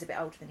 Juno's a bit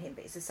older than him,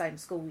 but it's the same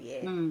school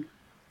year.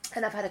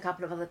 And I've had a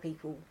couple of other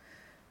people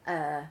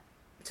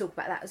talk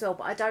about that as well.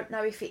 But I don't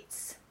know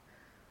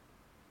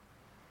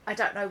I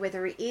don't know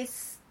whether it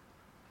is.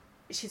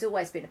 She's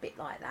always been a bit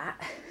like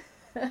that.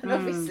 And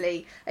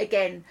obviously,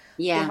 again,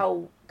 the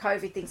whole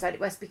COVID thing's made it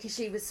worse because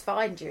she was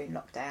fine during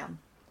lockdown.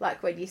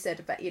 Like when you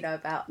said about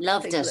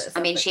loved it. I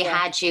mean, she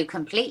had you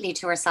completely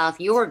to herself.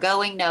 You were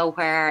going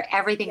nowhere.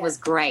 Everything was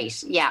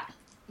great. Yeah.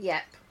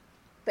 Yep.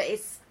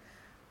 But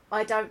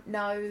I don't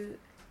know,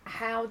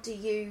 how do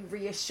you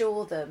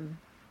reassure them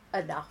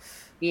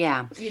enough?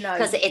 Yeah.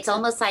 Because it's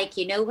almost like,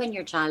 when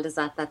your child is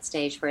at that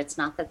stage where it's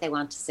not that they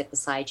want to sit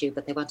beside you,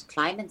 but they want to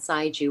climb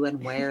inside you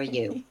and wear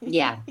you.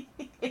 Yeah.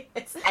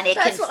 Yes. And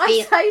that's what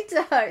I say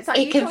to her. It's like,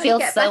 it can feel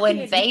so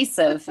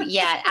invasive.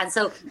 Yeah. And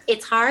so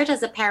it's hard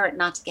as a parent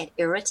not to get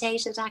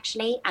irritated,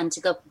 actually, and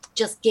to go,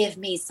 just give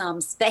me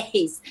some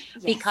space,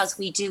 because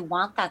we do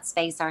want that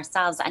space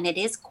ourselves. And it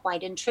is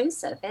quite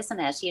intrusive, isn't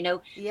it?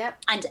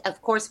 Yep. And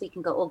of course we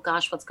can go, oh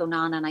gosh, what's going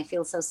on? And I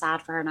feel so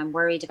sad for her and I'm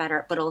worried about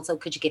her. But also,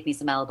 could you give me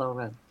some elbow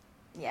room?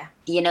 Yeah.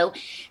 You know,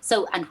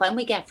 so, and when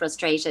we get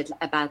frustrated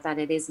about that,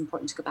 it is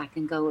important to go back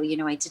and go, you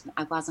know,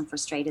 I wasn't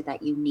frustrated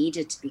that you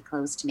needed to be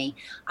close to me.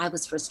 I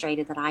was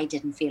frustrated that I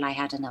didn't feel I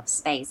had enough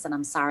space. And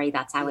I'm sorry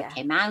that's how it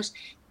came out,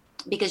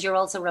 because you're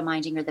also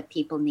reminding her that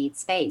people need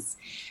space.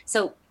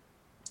 So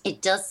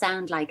it does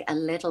sound like a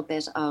little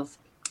bit of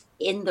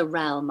in the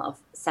realm of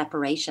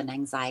separation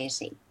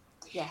anxiety.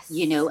 Yes.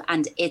 You know,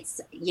 and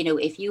it's, you know,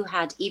 if you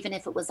had, even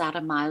if it was at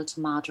a mild to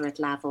moderate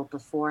level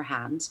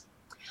beforehand,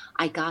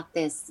 I got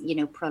this, you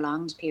know,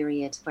 prolonged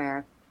period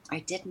where I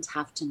didn't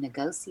have to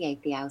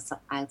negotiate the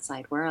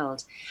outside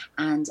world.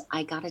 And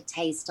I got a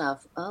taste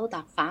of, oh,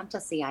 that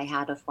fantasy I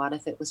had of what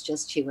if it was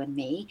just you and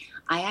me.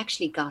 I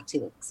actually got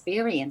to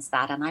experience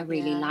that, and I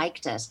really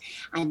liked it.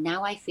 And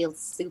now I feel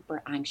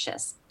super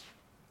anxious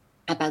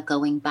about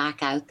going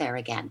back out there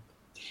again.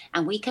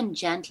 And we can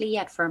gently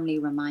yet firmly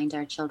remind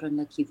our children,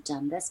 look, you've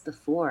done this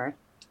before.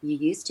 You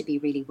used to be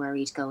really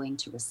worried going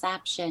to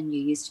reception.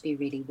 You used to be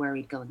really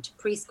worried going to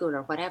preschool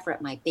or whatever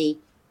it might be.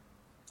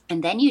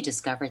 And then you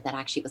discovered that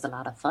actually it was a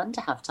lot of fun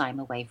to have time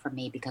away from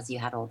me because you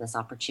had all this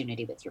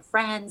opportunity with your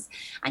friends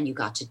and you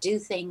got to do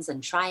things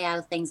and try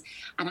out things.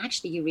 And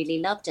actually you really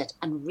loved it.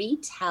 And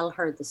retell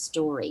her the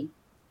story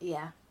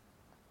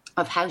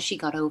of how she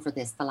got over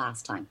this the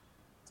last time.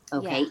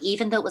 Okay,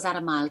 even though it was at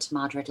a mild to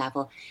moderate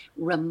level,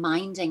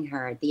 reminding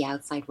her the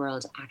outside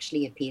world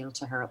actually appealed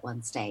to her at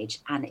one stage,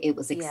 and it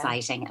was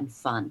exciting and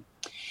fun.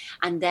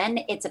 And then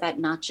it's about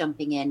not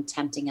jumping in,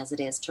 tempting as it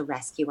is, to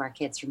rescue our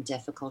kids from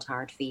difficult,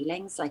 hard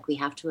feelings. Like, we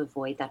have to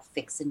avoid that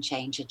fix and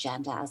change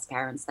agenda as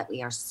parents that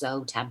we are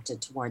so tempted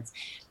towards,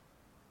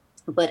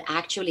 but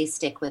actually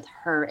stick with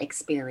her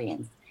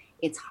experience.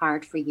 It's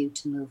hard for you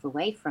to move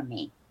away from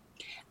me.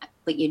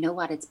 But you know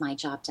what? It's my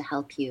job to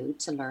help you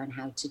to learn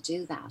how to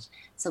do that.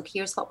 So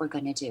here's what we're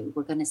going to do.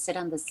 We're going to sit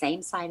on the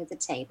same side of the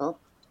table,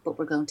 but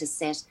we're going to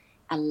sit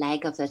a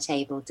leg of the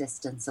table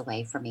distance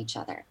away from each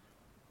other.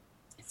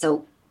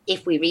 So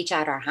if we reach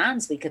out our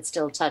hands, we could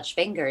still touch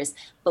fingers,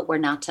 but we're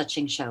not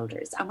touching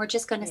shoulders. And we're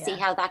just going to see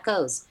how that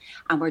goes.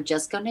 And we're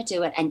just going to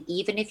do it. And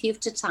even if you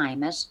have to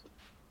time it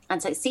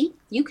and say, see,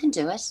 you can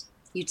do it.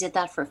 You did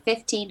that for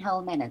 15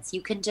 whole minutes.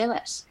 You can do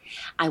it.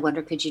 I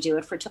wonder, could you do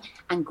it for 12?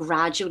 And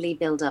gradually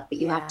build up. But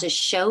you have to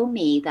show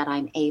me that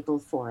I'm able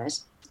for it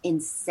in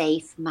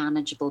safe,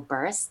 manageable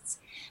bursts,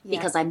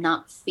 because I'm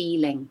not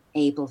feeling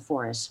able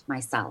for it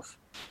myself.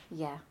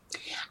 Yeah.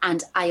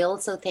 And I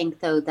also think,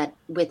 though, that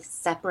with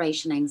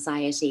separation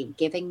anxiety,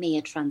 giving me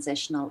a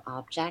transitional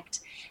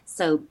object,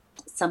 so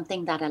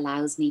something that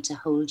allows me to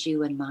hold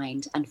you in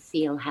mind and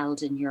feel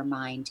held in your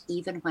mind,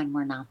 even when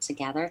we're not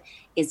together,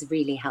 is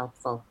really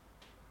helpful.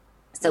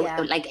 So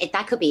like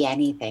that could be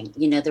anything,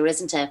 you know, there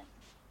isn't a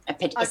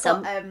I've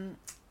got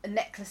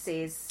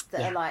necklaces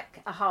that are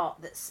like a heart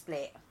that's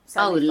split.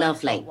 So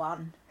lovely.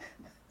 One.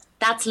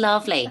 That's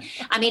lovely.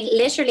 I mean,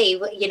 literally,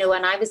 you know,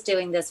 when I was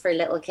doing this for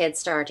little kids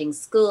starting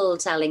school,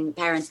 telling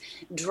parents,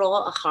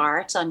 draw a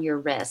heart on your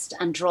wrist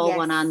and draw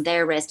one on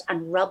their wrist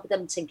and rub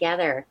them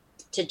together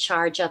to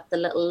charge up the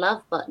little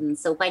love button.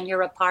 So when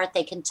you're apart,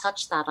 they can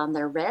touch that on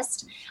their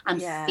wrist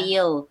and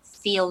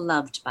feel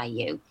loved by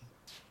you.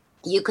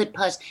 You could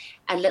put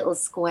a little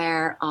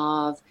square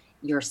of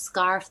your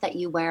scarf that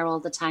you wear all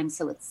the time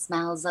so it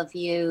smells of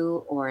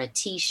you, or a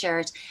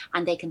t-shirt,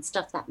 and they can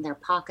stuff that in their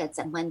pockets.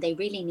 And when they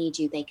really need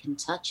you, they can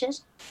touch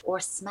it or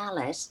smell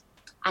it.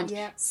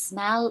 And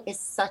smell is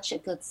such a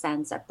good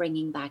sense at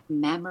bringing back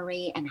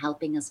memory and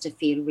helping us to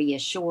feel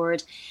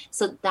reassured.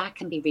 So that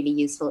can be really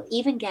useful.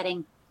 Even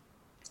getting,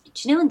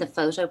 do you know, in the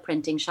photo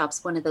printing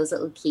shops, one of those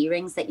little key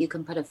rings that you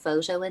can put a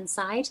photo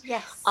inside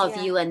of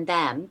you and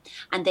them,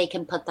 and they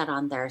can put that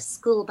on their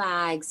school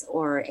bags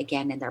or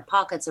again in their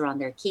pockets or on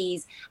their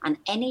keys. And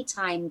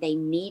anytime they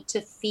need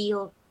to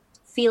feel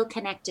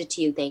connected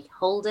to you, they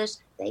hold it,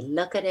 they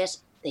look at it,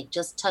 they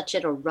just touch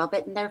it or rub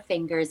it in their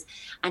fingers,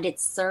 and it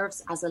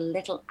serves as a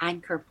little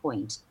anchor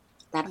point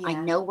that I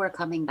know we're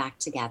coming back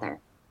together.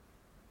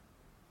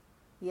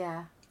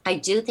 Yeah. I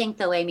do think,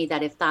 though, Amy,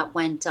 that if that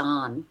went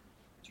on,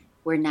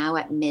 we're now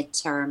at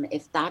midterm,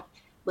 if that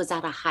was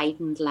at a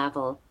heightened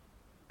level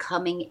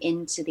coming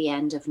into the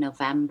end of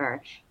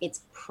November,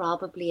 it's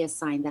probably a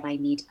sign that I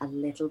need a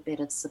little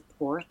bit of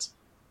support.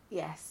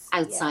 Yes.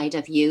 Outside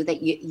of you,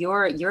 that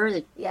you're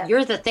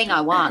the thing I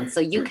want. So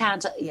you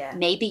can't,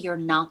 maybe you're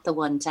not the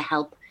one to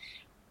help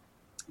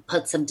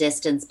put some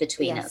distance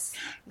between us.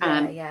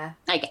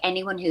 Like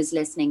anyone who's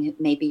listening,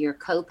 maybe you're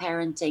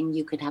co-parenting,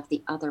 you could have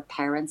the other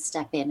parent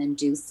step in and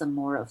do some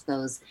more of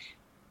those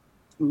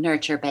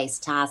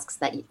nurture-based tasks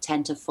that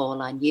tend to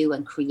fall on you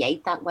and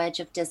create that wedge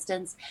of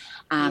distance.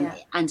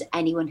 And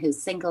anyone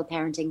who's single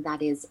parenting,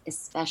 that is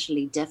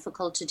especially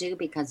difficult to do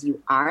because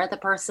you are the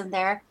person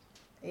there.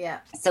 Yeah.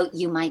 So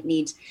you might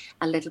need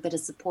a little bit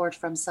of support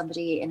from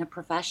somebody in a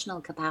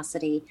professional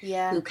capacity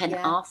who can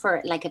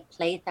offer, like a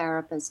play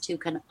therapist, who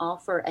can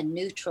offer a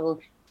neutral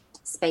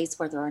space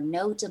where there are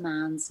no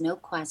demands, no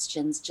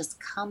questions, just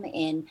come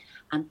in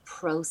and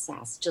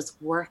process,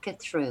 just work it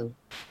through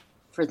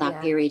for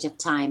that period of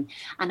time.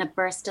 And a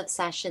burst of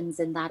sessions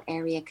in that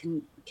area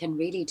can can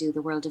really do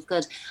the world of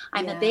good.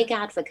 I'm a big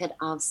advocate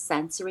of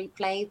sensory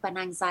play when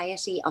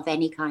anxiety of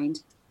any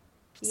kind.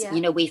 So,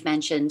 you know, we've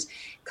mentioned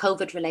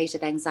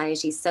COVID-related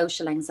anxiety,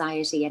 social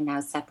anxiety, and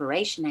now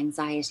separation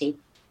anxiety.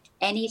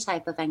 Any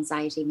type of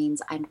anxiety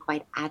means I'm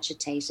quite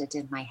agitated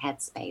in my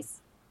headspace.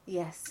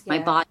 Yes. My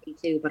body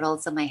too, but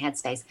also my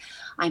headspace.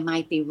 I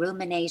might be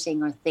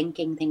ruminating or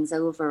thinking things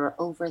over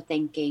or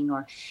overthinking,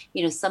 or,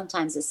 you know,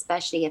 sometimes,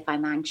 especially if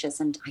I'm anxious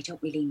and I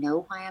don't really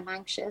know why I'm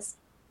anxious.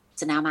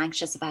 So now I'm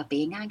anxious about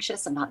being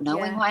anxious and not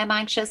knowing why I'm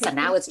anxious. And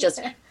now it's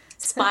just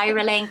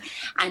spiraling.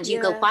 And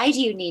you go, why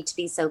do you need to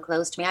be so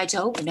close to me? I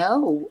don't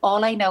know.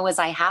 All I know is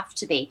I have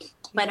to be.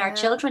 When our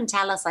children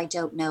tell us I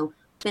don't know,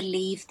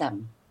 believe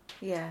them.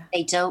 Yeah.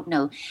 They don't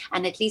know.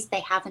 And at least they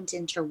haven't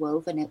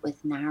interwoven it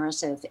with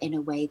narrative in a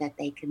way that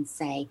they can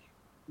say,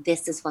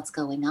 this is what's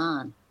going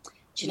on.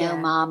 Do you know,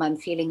 Mom, I'm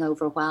feeling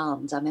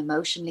overwhelmed. I'm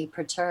emotionally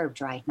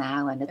perturbed right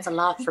now, and it's a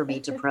lot for me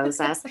to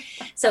process.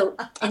 So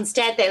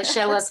instead, they'll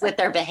show us with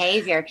their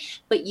behavior.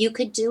 But you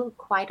could do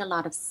quite a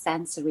lot of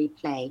sensory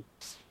play,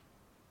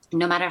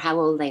 no matter how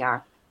old they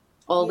are.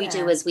 All we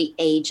do is we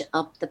age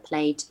up the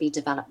play to be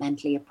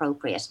developmentally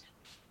appropriate.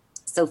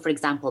 So, for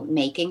example,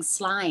 making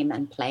slime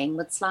and playing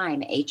with slime.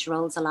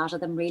 8-year-olds, a lot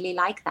of them really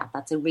like that.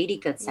 That's a really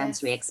good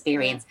sensory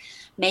experience.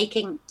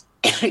 Making,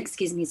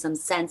 some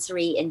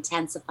sensory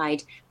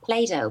intensified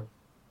Play-Doh.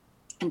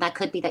 And that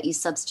could be that you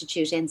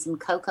substitute in some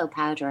cocoa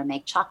powder and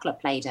make chocolate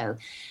Play-Doh.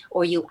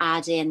 Or you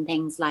add in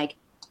things like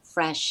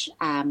fresh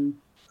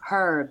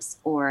herbs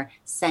or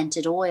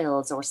scented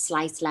oils or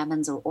sliced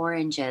lemons or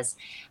oranges.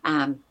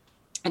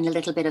 And a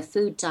little bit of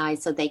food dye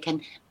so they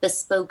can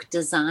bespoke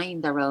design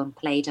their own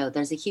Play-Doh.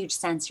 There's a huge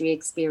sensory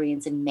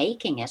experience in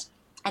making it.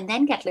 And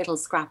then get little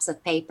scraps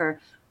of paper,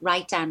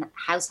 write down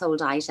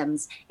household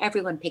items.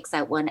 Everyone picks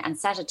out one and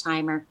set a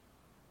timer.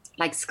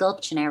 Like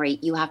Sculptionary,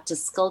 you have to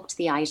sculpt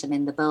the item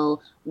in the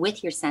bowl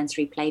with your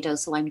sensory Play-Doh.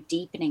 So I'm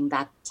deepening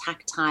that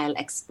tactile,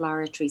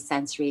 exploratory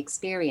sensory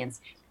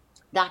experience.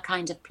 That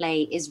kind of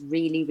play is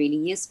really, really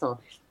useful.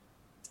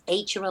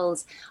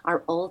 8-year-olds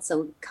are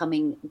also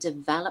coming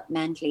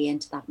developmentally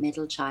into that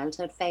middle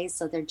childhood phase.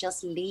 So they're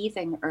just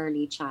leaving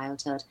early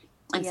childhood.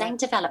 I'm saying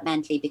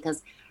developmentally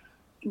because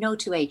no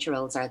 2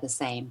 8-year-olds are the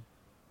same.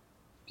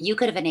 You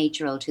could have an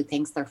 8-year-old who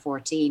thinks they're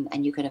 14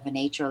 and you could have an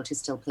 8-year-old who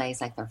still plays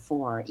like they're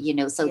 4, you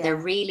know, so they're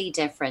really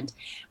different.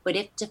 But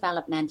if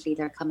developmentally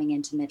they're coming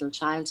into middle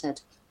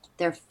childhood,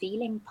 they're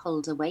feeling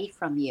pulled away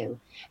from you.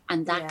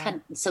 And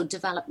that so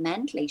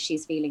developmentally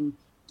she's feeling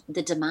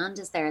the demand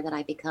is there that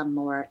I become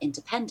more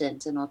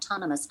independent and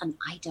autonomous, and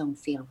I don't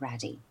feel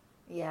ready.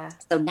 Yeah.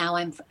 So now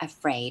I'm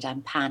afraid,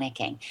 I'm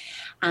panicking.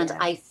 And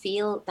I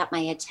feel that my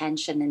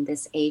attention in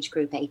this age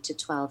group, 8 to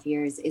 12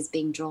 years, is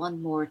being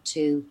drawn more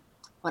to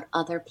what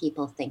other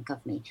people think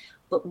of me,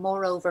 but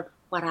moreover,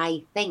 what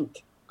I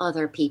think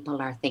other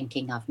people are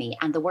thinking of me.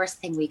 And the worst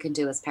thing we can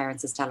do as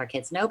parents is tell our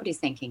kids, nobody's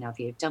thinking of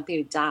you. Don't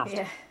be daft.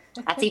 Yeah.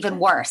 That's even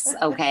worse,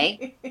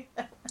 okay?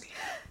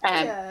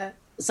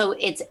 So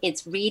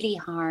it's really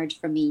hard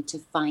for me to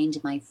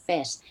find my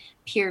fit.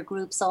 Peer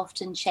groups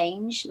often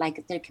change.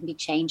 Like there can be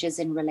changes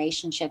in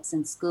relationships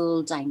in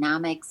school,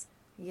 dynamics.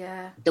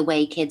 Yeah. The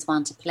way kids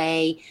want to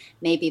play.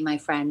 Maybe my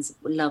friends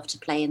love to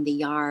play in the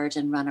yard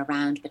and run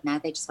around, but now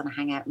they just want to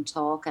hang out and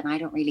talk. And I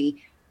don't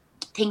really,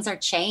 things are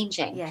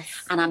changing.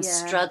 Yes. And I'm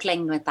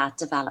struggling with that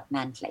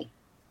developmentally.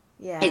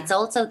 Yeah. It's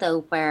also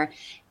though where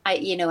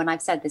and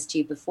I've said this to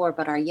you before,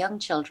 but our young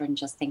children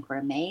just think we're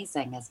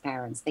amazing as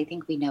parents. They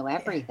think we know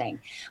everything.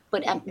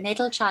 But at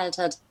middle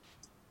childhood,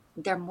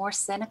 they're more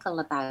cynical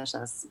about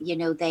us. You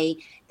know, they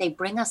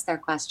bring us their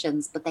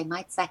questions, but they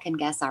might second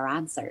guess our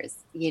answers.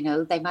 You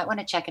know, they might want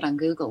to check it on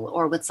Google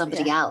or with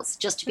somebody else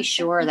just to be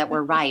sure that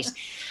we're right.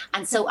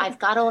 And so I've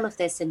got all of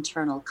this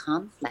internal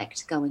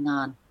conflict going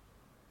on.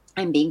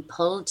 I'm being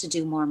pulled to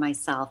do more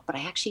myself, but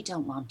I actually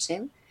don't want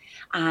to.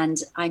 And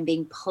I'm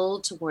being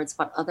pulled towards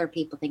what other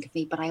people think of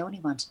me, but I only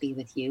want to be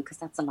with you because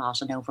that's a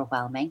lot and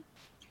overwhelming.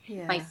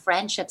 Yeah. My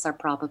friendships are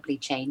probably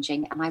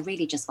changing and I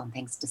really just want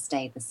things to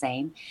stay the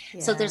same.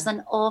 Yeah. So there's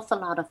an awful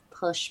lot of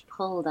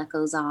push-pull that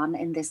goes on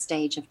in this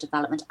stage of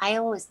development. I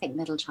always think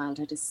middle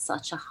childhood is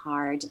such a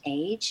hard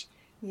age.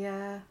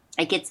 Yeah.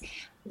 Like it's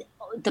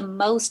the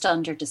most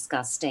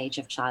under-discussed stage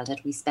of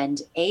childhood. We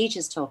spend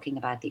ages talking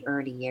about the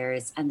early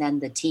years and then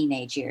the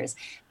teenage years,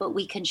 but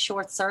we can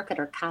short-circuit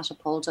or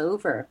catapult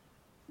over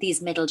these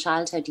middle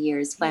childhood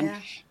years when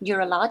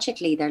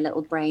neurologically their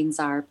little brains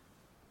are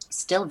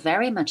still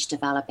very much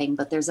developing,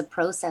 but there's a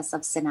process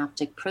of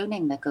synaptic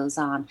pruning that goes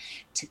on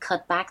to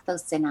cut back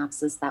those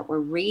synapses that were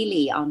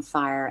really on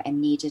fire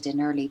and needed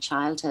in early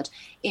childhood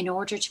in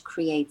order to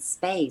create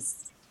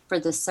space for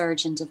the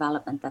surge in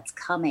development that's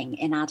coming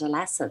in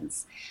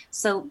adolescence.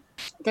 So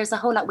there's a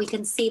whole lot. We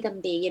can see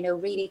them be,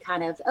 really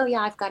kind of, oh yeah,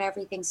 I've got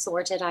everything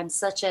sorted. I'm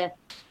such a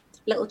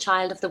little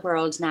child of the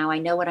world now. I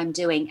know what I'm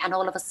doing. And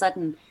all of a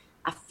sudden,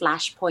 a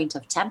flashpoint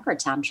of temper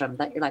tantrum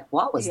that you're like,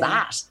 what was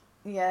that?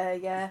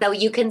 Yeah. So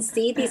you can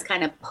see these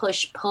kind of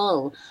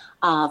push-pull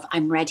of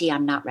I'm ready,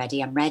 I'm not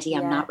ready, I'm ready,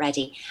 I'm not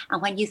ready.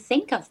 And when you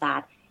think of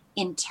that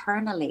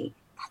internally,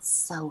 that's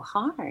so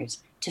hard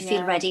to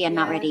feel ready and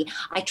not ready.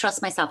 I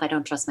trust myself. I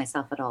don't trust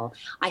myself at all.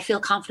 I feel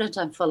confident.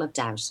 I'm full of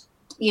doubt.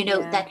 You know,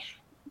 that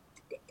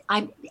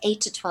I'm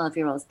 8 to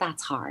 12-year-olds.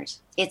 That's hard.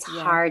 It's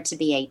hard to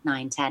be 8,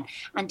 9, 10.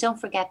 And don't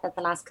forget that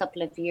the last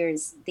couple of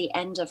years, the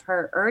end of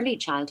her early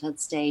childhood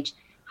stage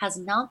has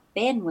not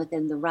been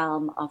within the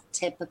realm of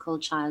typical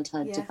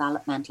childhood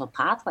developmental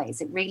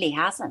pathways. It really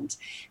hasn't.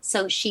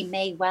 So she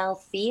may well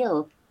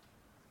feel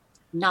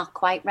not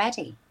quite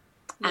ready.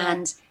 Yeah.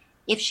 And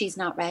if she's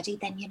not ready,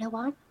 then you know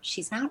what?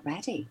 She's not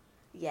ready.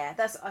 Yeah,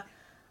 that's...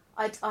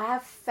 I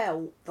have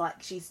felt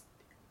like she's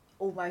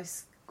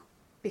almost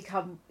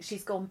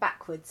she's gone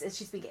backwards. As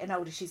she's been getting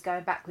older, she's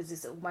going backwards.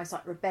 It's almost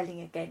like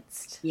rebelling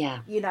against,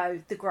 you know,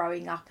 the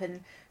growing up.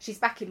 And she's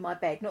back in my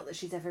bed. Not that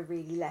she's ever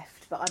really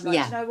left, but I'm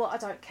like, you know what? I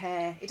don't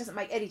care. It doesn't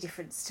make any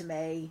difference to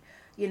me.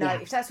 You know,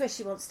 if that's where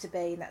she wants to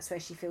be and that's where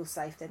she feels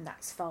safe, then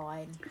that's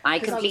fine. I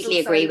completely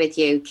agree with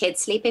you.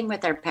 Kids sleeping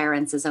with their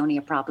parents is only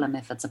a problem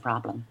if it's a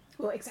problem.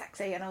 Well,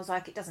 exactly. And I was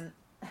like, it doesn't...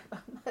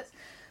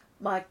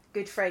 My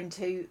good friend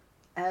who...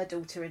 her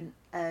daughter and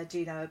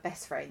Juno are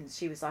best friends.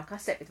 She was like, I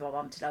slept with my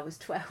mum till I was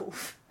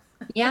 12.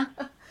 Yeah.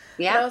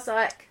 And I was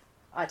like,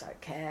 I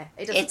don't care.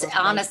 It's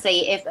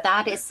honestly, if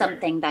that is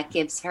something that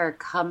gives her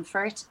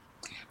comfort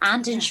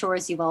and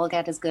ensures you all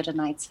get as good a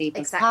night's sleep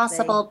as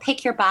possible,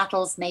 pick your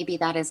battles. Maybe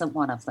that isn't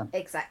one of them.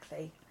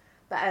 Exactly.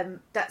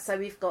 But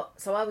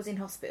so I was in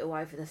hospital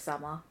over the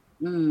summer.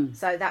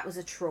 So that was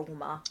a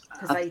trauma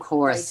because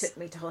they took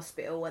me to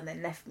hospital and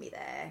then left me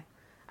there.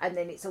 And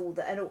then it's all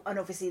and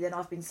obviously then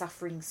I've been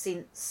suffering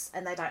since,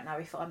 and they don't know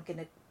if I'm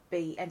going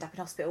to end up in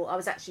hospital. I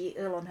was actually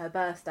ill on her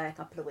birthday a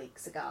couple of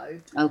weeks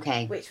ago.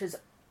 Okay. Which was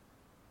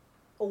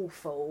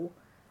awful.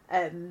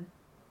 And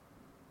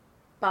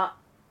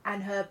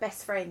her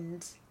best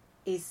friend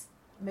has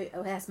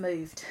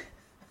moved.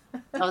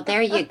 Oh,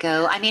 there you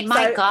go. I mean,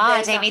 my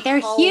God, Amy,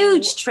 they're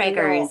huge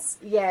triggers.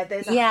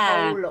 There's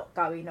a whole lot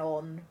going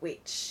on,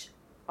 which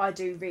I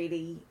do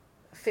really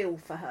feel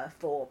for her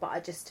for, but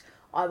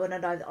I want to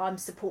know that I'm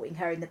supporting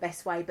her in the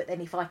best way, but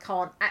then if I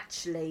can't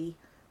actually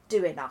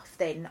do enough,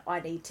 then I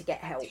need to get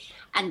help.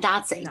 And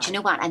that's, do you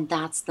know what? And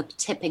that's the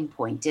tipping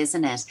point,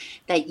 isn't it?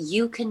 That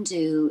you can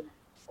do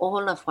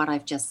all of what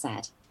I've just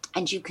said,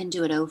 and you can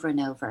do it over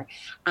and over.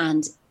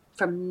 And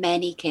for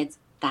many kids,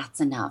 that's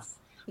enough.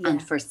 Yeah.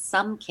 And for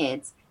some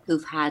kids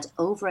who've had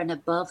over and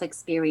above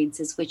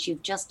experiences, which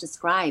you've just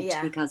described,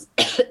 because,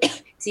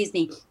 excuse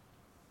me,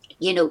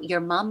 you know, your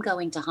mum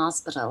going to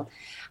hospital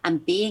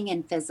and being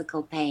in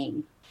physical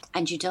pain,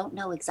 and you don't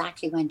know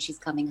exactly when she's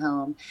coming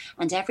home.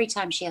 And every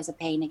time she has a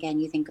pain again,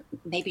 you think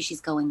maybe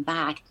she's going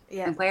back.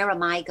 Yeah. And where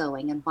am I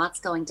going? And what's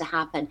going to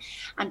happen?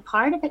 And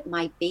part of it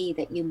might be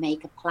that you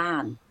make a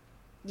plan.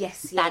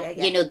 Yes. That,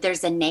 you know,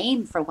 there's a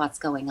name for what's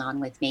going on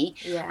with me.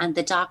 Yeah. And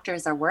the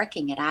doctors are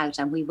working it out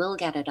and we will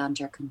get it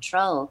under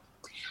control.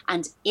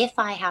 And if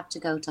I have to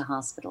go to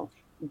hospital,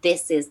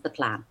 this is the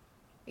plan.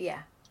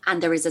 Yeah.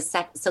 And there is a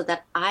set so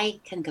that I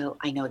can go,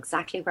 I know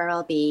exactly where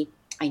I'll be.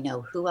 I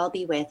know who I'll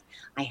be with.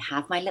 I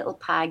have my little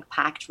bag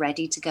packed,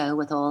 ready to go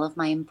with all of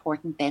my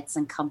important bits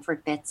and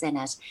comfort bits in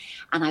it.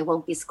 And I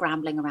won't be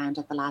scrambling around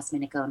at the last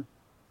minute going,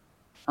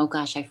 oh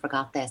gosh, I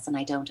forgot this and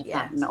I don't have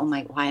that. And oh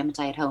my, why am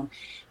I at home?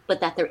 But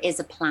that there is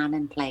a plan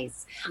in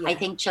place. Yeah. I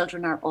think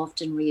children are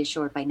often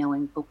reassured by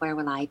knowing, but where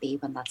will I be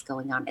when that's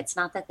going on? It's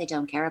not that they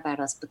don't care about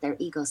us, but they're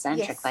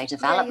egocentric by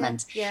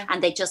development. Yeah.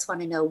 And they just want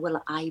to know,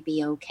 will I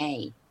be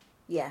okay?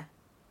 Yeah.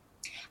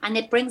 And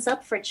it brings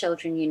up for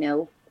children, you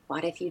know,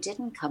 what if you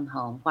didn't come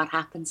home? What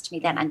happens to me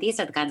then? And these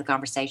are the kinds of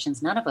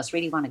conversations none of us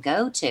really want to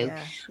go to. Yeah.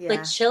 Yeah.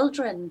 But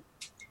children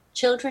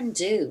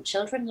do.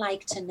 Children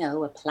like to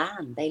know a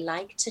plan. They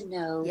like to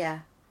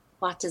know,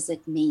 what does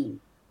it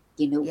mean?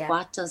 You know,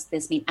 what does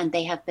this mean? And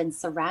they have been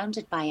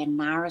surrounded by a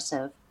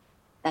narrative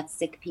that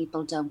sick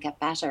people don't get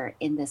better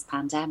in this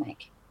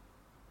pandemic.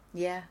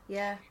 Yeah,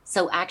 yeah.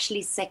 So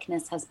actually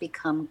sickness has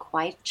become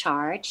quite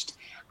charged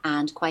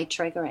and quite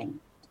triggering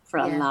for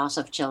a lot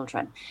of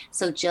children.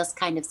 So just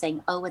kind of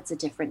saying, oh, it's a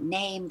different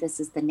name. This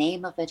is the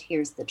name of it.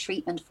 Here's the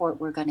treatment for it.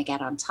 We're going to get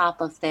on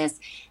top of this.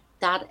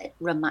 That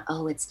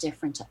it's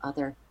different to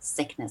other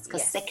sickness,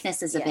 because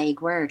sickness is a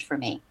vague word for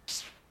me.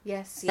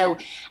 Yes. So,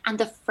 and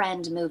the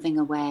friend moving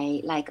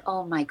away, like,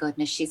 oh my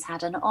goodness, she's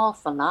had an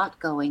awful lot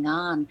going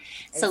on.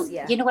 So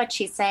you know what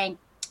she's saying?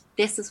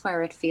 This is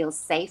where it feels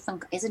safe.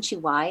 And isn't she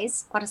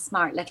wise? What a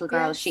smart little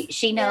girl. Yes.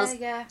 She knows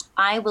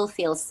I will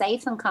feel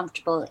safe and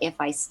comfortable if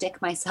I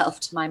stick myself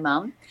to my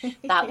mum.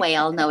 That way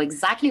I'll know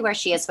exactly where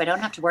she is, so I don't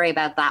have to worry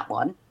about that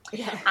one.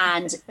 Yeah.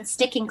 And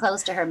sticking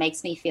close to her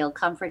makes me feel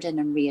comforted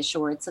and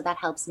reassured. So that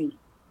helps me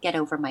get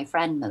over my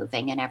friend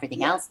moving and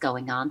everything else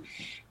going on.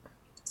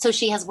 So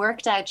she has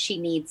worked out she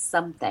needs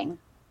something.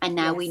 And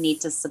now we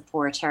need to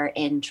support her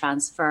in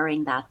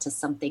transferring that to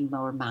something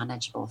more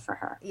manageable for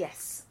her.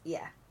 Yes.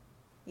 Yeah.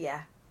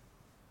 Yeah.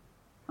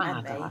 Oh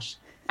and gosh.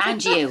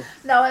 And you.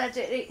 No,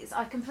 it's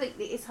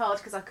hard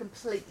because I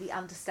completely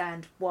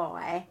understand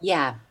why.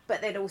 Yeah.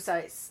 But then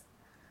also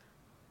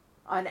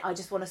I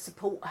just want to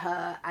support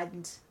her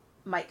and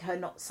make her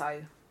not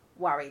so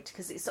worried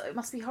because it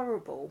must be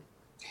horrible.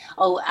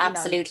 Oh,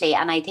 absolutely.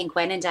 And I think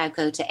when in doubt,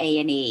 go to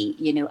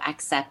A&E,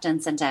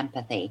 acceptance and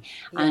empathy,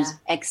 and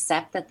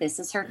accept that this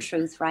is her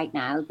truth right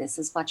now. This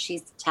is what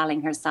she's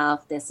telling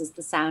herself. This is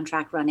the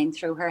soundtrack running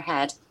through her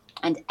head,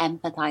 and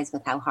empathize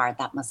with how hard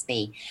that must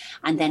be.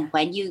 And then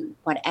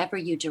whatever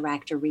you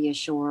direct or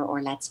reassure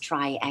or let's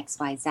try X,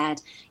 Y, Z,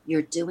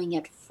 you're doing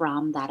it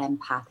from that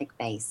empathic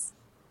base.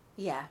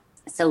 Yeah.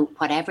 So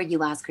whatever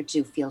you ask her to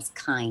do feels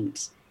kind.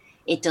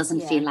 It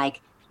doesn't feel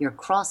like you're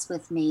cross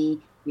with me,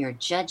 you're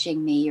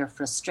judging me, you're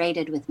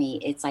frustrated with me.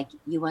 It's like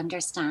you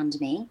understand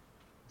me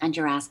and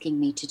you're asking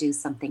me to do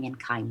something in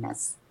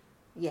kindness.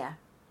 Yeah.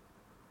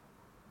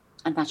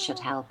 And that should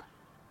help.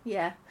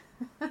 Yeah.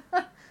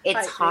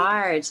 It's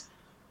hard.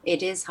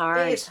 It is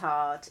hard. It is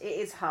hard.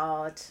 It's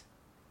hard.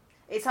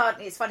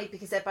 And it's funny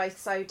because they're both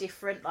so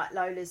different. Like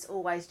Lola's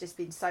always just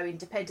been so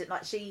independent.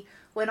 Like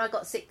when I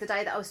got sick the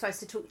day that I was supposed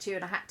to talk to you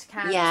and I had to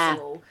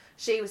cancel,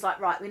 she was like,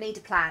 right, we need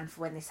a plan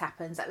for when this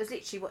happens. That was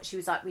literally what she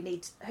was like. Who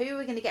are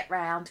we going to get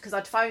round? Because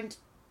I'd phoned,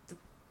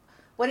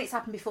 when it's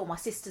happened before, my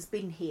sister's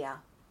been here.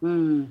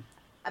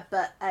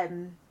 But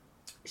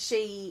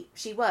she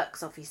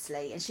works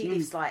obviously and she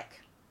lives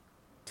like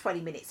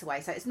 20 minutes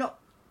away. So it's not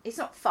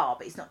far,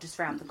 but it's not just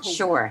round the corner.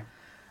 Sure.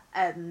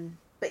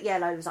 But yeah,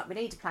 Lola was like, we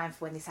need a plan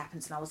for when this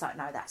happens. And I was like,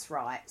 no, that's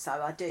right. So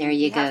I do. There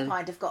you go. Have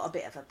kind of got a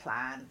bit of a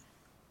plan.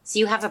 So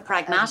you have a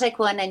pragmatic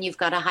one and you've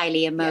got a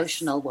highly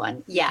emotional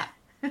one. Yeah.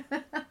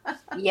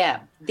 Yeah.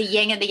 The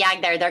yin and the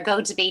yang there, they're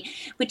going to be.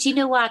 But you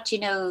know what?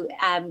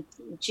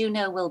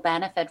 Juno will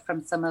benefit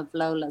from some of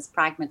Lola's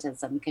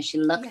pragmatism because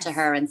she'll look to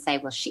her and say,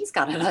 well, she's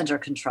got it under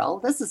control.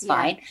 This is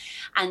fine.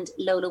 And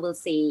Lola will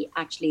see,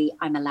 actually,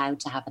 I'm allowed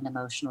to have an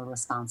emotional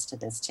response to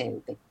this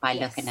too by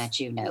looking at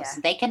Juno. Yeah.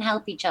 So they can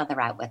help each other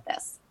out with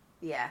this.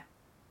 Yeah.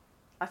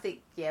 I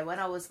think, when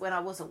I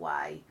was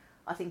away,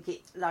 I think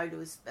Lola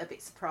was a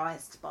bit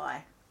surprised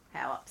by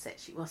how upset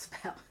she was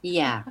about.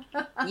 Yeah.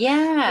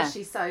 Yeah.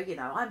 She's so,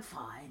 I'm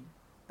fine.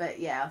 But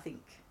I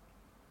think,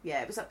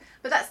 it was.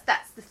 But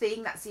that's the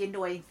thing. That's the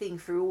annoying thing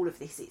through all of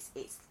this.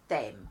 It's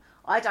them.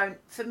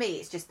 For me,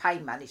 it's just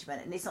pain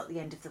management, and it's not the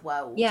end of the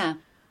world. Yeah.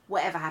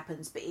 Whatever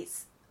happens, but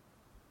it's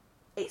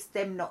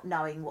them not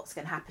knowing what's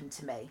going to happen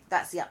to me.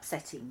 That's the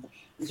upsetting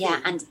thing.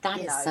 Yeah, and that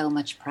is so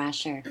much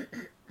pressure.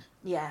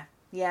 Yeah.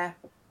 Yeah.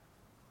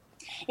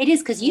 It is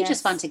because you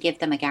just want to give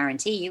them a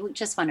guarantee. You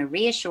just want to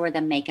reassure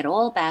them, make it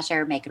all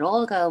better, make it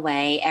all go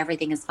away.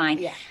 Everything is fine.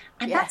 Yeah.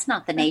 And that's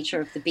not the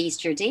nature of the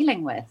beast you're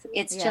dealing with.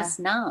 It's just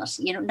not,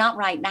 not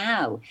right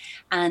now.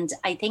 And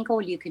I think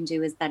all you can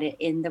do is that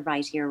in the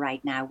right here,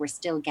 right now, we're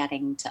still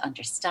getting to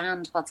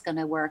understand what's going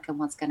to work and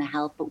what's going to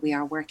help, but we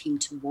are working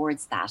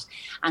towards that.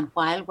 And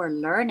while we're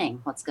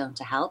learning what's going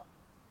to help,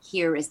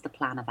 here is the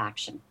plan of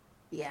action.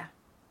 Yeah.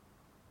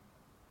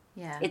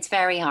 Yeah. It's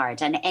very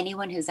hard. And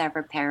anyone who's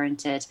ever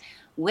parented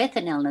with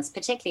an illness,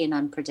 particularly an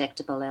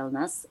unpredictable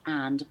illness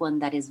and one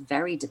that is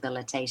very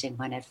debilitating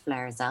when it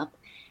flares up,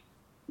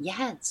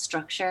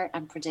 structure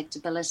and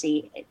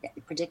predictability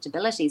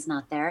is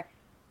not there.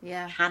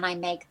 Yeah. Can I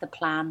make the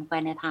plan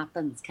when it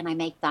happens? Can I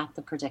make that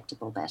the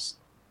predictable bit?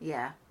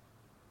 Yeah.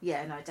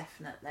 Yeah, no,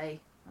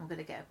 definitely. I'm going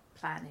to get a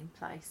plan in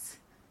place.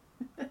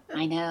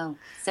 I know.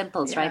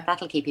 Simples, right?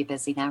 That'll keep you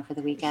busy now for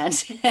the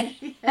weekend.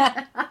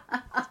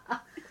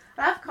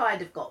 I've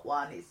kind of got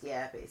one.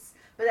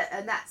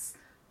 And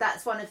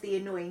that's one of the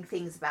annoying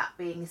things about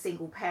being a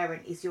single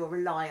parent is your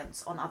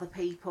reliance on other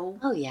people.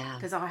 Oh yeah.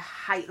 Because I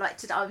hate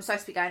today. I'm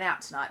supposed to be going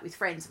out tonight with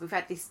friends. We've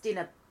had this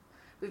dinner.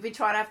 We've been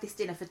trying to have this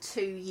dinner for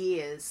 2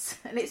 years,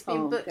 and it's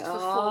been booked for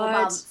 4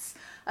 months.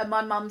 And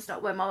my mum's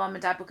not well. My mum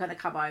and dad were going to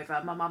come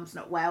over. My mum's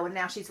not well, and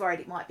now she's worried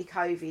it might be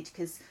COVID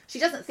because she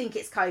doesn't think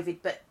it's COVID,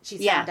 but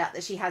she's found out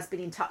that she has been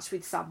in touch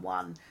with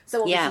someone.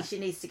 So obviously she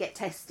needs to get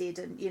tested,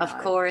 and Of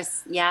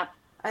course, yeah.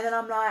 And then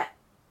I'm like,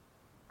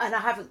 and I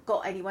haven't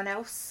got anyone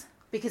else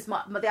because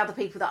the other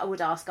people that I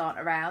would ask aren't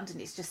around,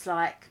 and it's just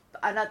like,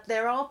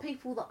 there are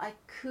people that I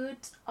could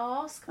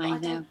ask, but I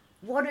don't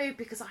want to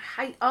because I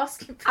hate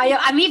asking people.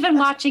 I'm even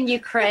watching you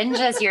cringe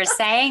as you're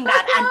saying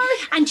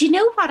that. And you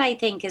know what I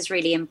think is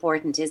really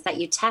important is that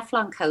you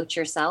Teflon coat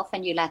yourself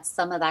and you let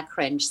some of that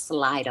cringe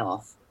slide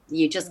off.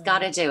 You just got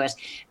to do it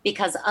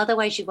because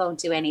otherwise you won't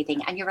do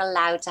anything. And you're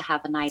allowed to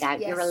have a night out.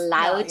 Yes. You're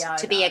allowed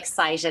to be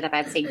excited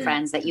about seeing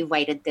friends that you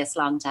waited this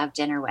long to have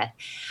dinner with.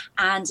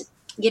 And,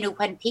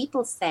 when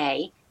people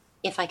say,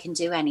 if I can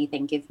do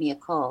anything, give me a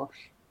call,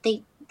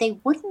 they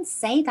wouldn't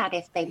say that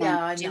if they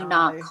went, do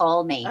not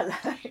call me.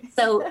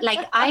 So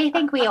I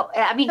think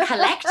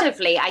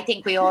collectively, I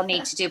think we all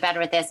need to do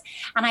better at this.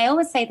 And I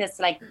always say this,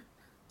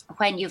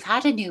 when you've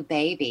had a new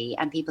baby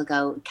and people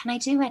go, can I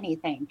do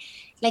anything?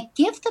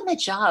 Give them a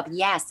job.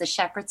 Yes, the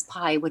shepherd's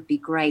pie would be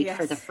great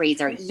for the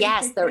freezer.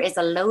 Yes, there is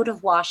a load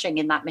of washing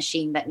in that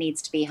machine that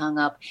needs to be hung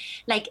up.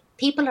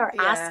 People are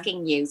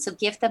asking you, so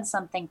give them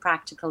something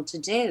practical to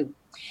do.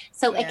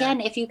 So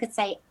again, if you could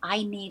say,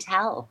 I need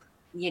help,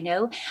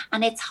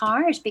 and it's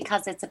hard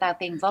because it's about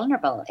being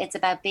vulnerable. It's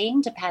about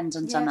being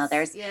dependent on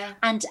others. Yeah.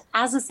 And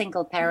as a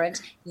single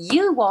parent,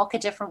 you walk a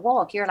different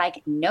walk. You're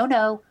like,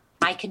 no,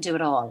 I can do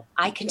it all.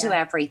 I can do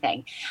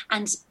everything.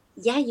 And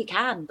yeah, you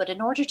can. But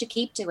in order to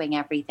keep doing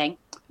everything,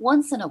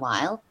 once in a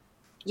while,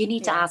 you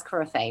need to ask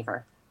for a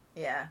favor.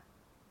 Yeah.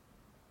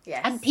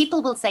 Yes. And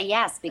people will say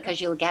yes, because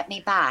you'll get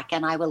me back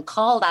and I will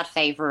call that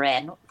favor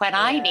in when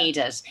I need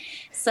it.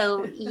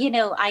 So, you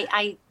know,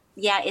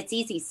 it's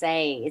easy to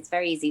say. It's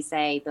very easy to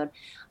say. But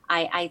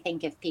I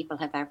think if people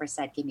have ever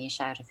said, give me a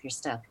shout if you're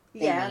stuck, they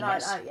mean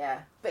it.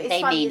 But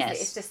it's funny, isn't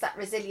it? It's just that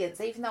resilience,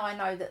 even though I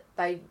know that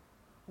they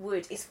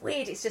would. It's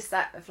weird. It's just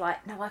that of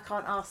like, no, I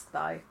can't ask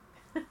though.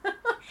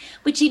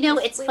 But you know,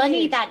 it's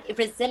funny that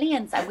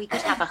resilience, and we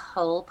could have a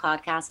whole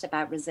podcast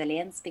about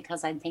resilience,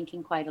 because I'm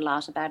thinking quite a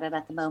lot about it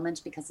at the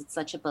moment, because it's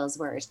such a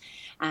buzzword.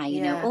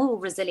 You know, oh,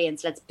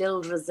 resilience, let's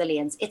build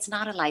resilience. It's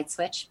not a light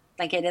switch.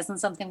 Like, it isn't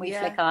something we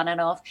flick on and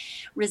off.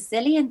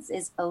 Resilience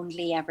is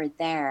only ever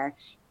there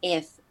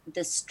if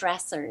the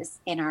stressors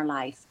in our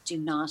life do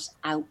not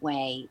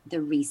outweigh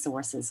the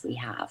resources we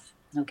have.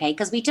 Okay,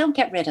 because we don't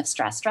get rid of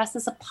stress. Stress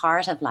is a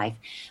part of life.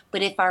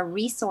 But if our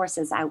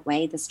resources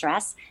outweigh the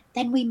stress,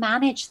 then we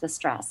manage the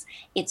stress.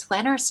 It's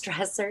when our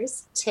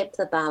stressors tip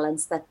the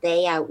balance, that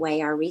they outweigh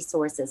our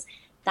resources.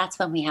 That's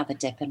when we have a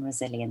dip in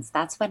resilience.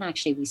 That's when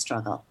actually we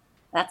struggle.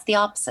 That's the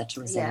opposite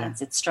to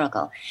resilience. It's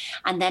struggle.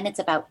 And then it's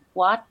about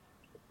what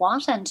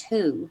and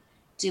who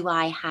do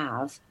I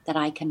have that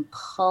I can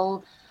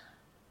pull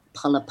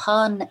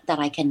upon, that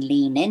I can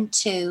lean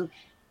into,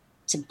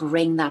 to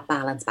bring that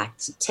balance back,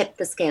 to tip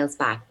the scales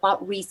back.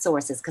 What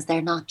resources? Because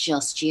they're not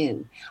just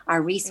you.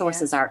 Our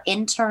resources are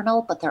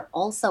internal, but they're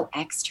also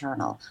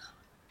external.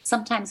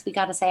 Sometimes we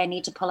got to say, I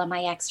need to pull on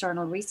my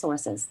external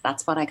resources.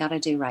 That's what I got to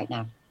do right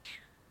now.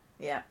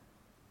 Yeah.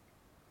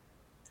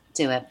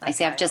 Do it. Okay. I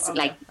see. I've just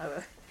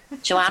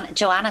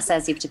Joanna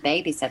says you have to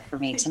babysit for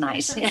me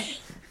tonight.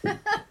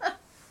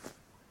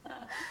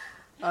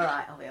 All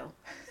right, I will.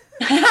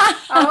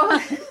 Oh,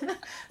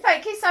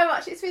 thank you so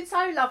much. It's been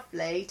so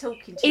lovely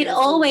talking to you. It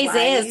always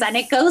is, and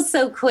it goes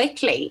so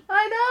quickly.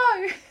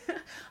 I know.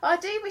 I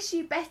do wish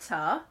you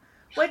better.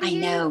 I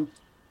know.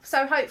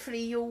 So hopefully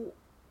you'll.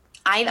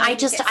 I'm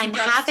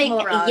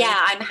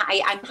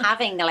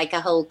having like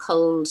a whole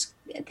cold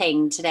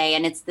thing today,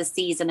 and it's the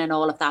season and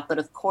all of that. But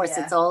of course,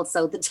 it's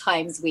also the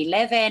times we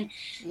live in.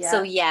 Yeah.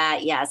 So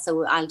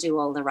so I'll do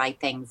all the right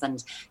things. And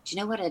do you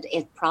know what?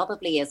 It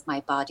probably is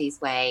my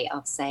body's way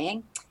of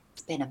saying,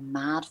 it's been a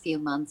mad few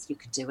months. You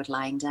could do it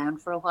lying down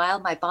for a while.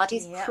 My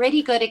body's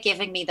pretty good at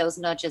giving me those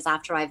nudges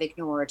after I've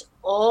ignored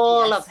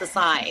all of the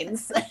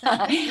signs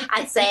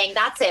and saying,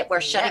 that's it,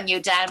 we're shutting you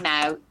down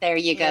now. There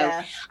you go.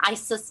 Yeah. I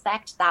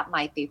suspect that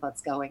might be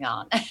what's going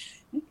on.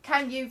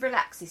 Can you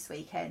relax this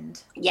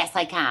weekend? Yes,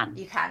 I can.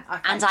 You can.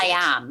 Okay, and I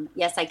am.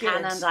 Yes, I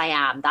can and I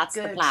am. That's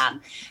the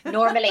plan.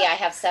 Normally I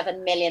have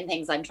 7 million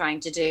things I'm trying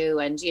to do,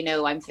 and, you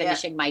know, I'm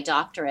finishing my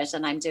doctorate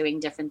and I'm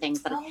doing different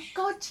things. That oh,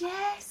 God,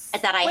 yes.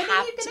 That I when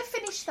have are you going to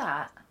finish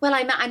that? Well,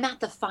 I'm at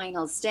the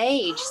final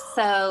stage.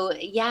 So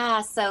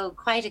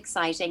quite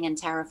exciting and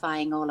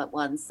terrifying all at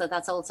once. So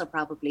that's also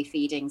probably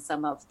feeding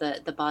some of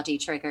the body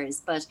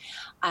triggers. But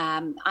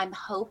I'm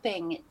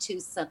hoping to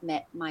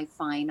submit my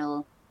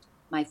final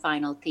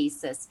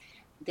thesis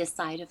this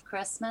side of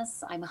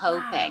Christmas. I'm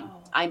hoping.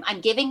 Wow.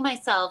 I'm giving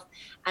myself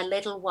a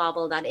little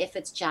wobble that if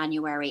it's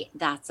January,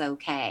 that's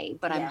okay.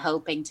 But I'm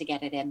hoping to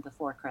get it in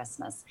before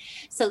Christmas.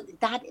 So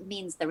that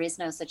means there is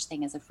no such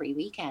thing as a free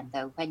weekend,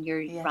 though. When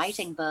you're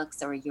writing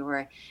books or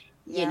you're,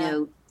 you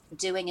know,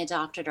 doing a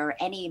doctorate or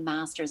any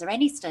master's or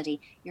any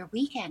study, your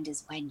weekend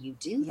is when you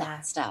do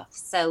that stuff.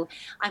 So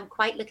I'm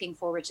quite looking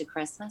forward to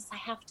Christmas, I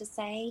have to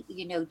say,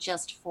 you know,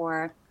 just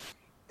for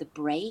the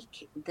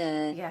break,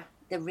 the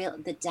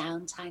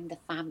downtime,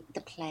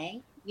 the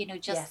play, you know,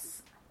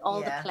 just all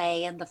the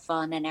play and the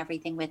fun and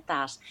everything with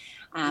that.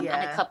 And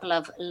a couple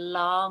of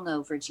long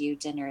overdue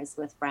dinners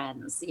with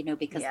friends, you know,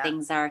 because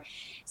things are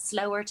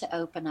slower to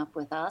open up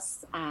with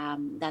us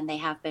than they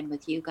have been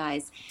with you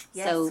guys.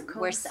 Yes, so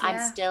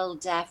I'm still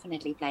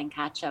definitely playing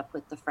catch up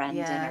with the friend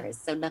dinners.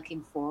 So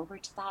looking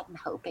forward to that and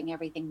hoping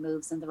everything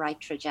moves in the right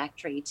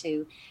trajectory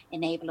to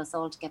enable us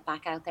all to get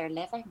back out there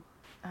living.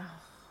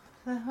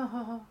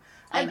 Oh.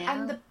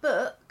 And the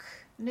book,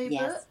 new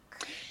book?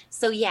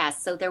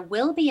 So there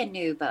will be a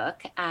new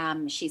book.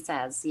 She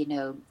says, you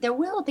know, there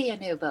will be a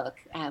new book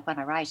when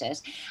I write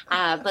it,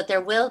 but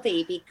there will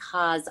be,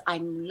 because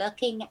I'm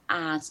looking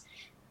at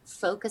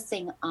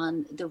focusing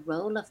on the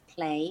role of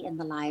play in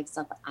the lives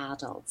of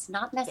adults,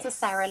 not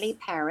necessarily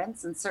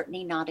parents, and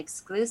certainly not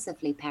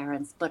exclusively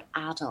parents, but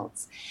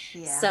adults.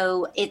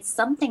 So it's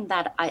something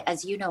that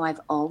as you know, I've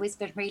always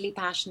been really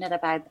passionate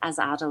about. As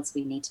adults,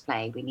 we need to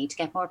play, we need to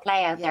get more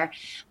play out there.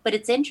 But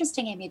it's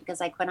interesting, Amy, because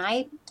like when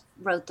I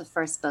wrote the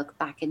first book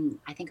back in,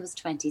 I think it was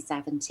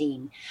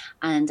 2017,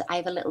 and I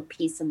have a little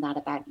piece in that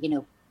about, you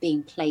know,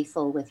 being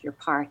playful with your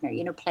partner,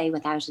 you know, play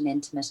without an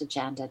intimate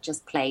agenda,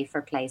 just play for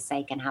play's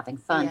sake and having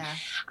fun.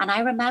 And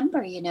I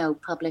remember, you know,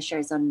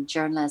 publishers and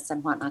journalists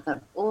and whatnot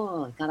going,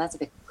 oh God, that's a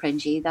bit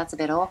cringy, that's a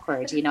bit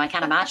awkward, you know, I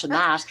can't imagine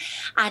that.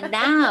 And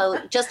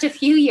now, just a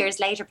few years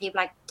later, people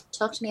are like,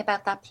 talk to me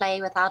about that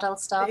play with adult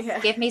stuff,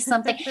 give me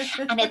something.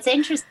 And it's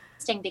interesting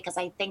because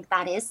I think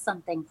that is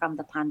something from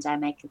the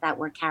pandemic that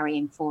we're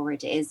carrying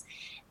forward, is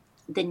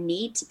the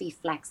need to be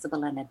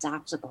flexible and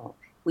adaptable.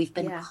 We've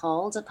been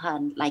called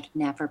upon like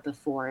never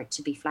before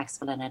to be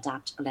flexible and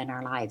adaptable in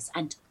our lives,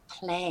 and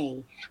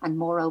play, and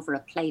moreover a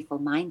playful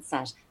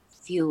mindset,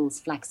 fuels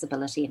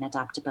flexibility and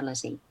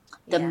adaptability.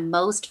 The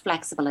most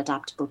flexible,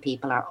 adaptable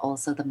people are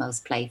also the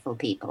most playful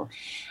people.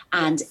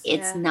 And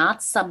it's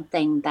not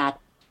something that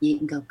you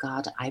can go,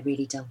 God, I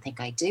really don't think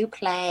I do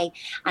play.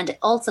 And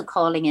also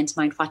calling into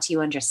mind, what do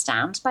you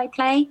understand by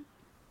play?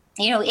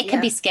 You know, it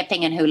can be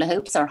skipping and hula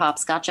hoops or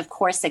hopscotch. Of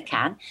course it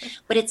can.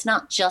 But it's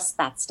not just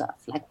that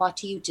stuff. Like, what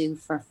do you do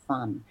for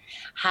fun?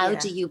 How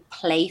do you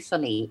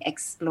playfully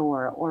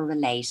explore or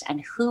relate?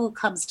 And who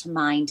comes to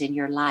mind in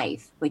your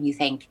life when you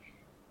think,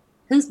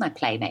 who's my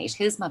playmate?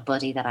 Who's my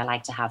buddy that I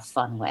like to have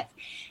fun with?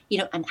 You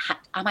know, and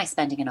am I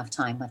spending enough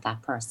time with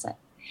that person?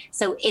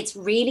 So it's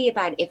really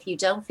about, if you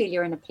don't feel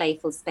you're in a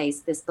playful space,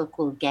 this book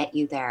will get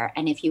you there.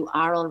 And if you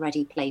are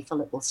already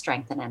playful, it will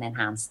strengthen and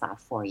enhance that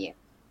for you.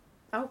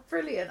 Oh,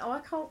 brilliant. Oh, I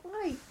can't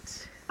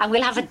wait. And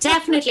we'll have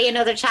definitely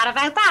another chat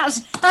about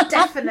that.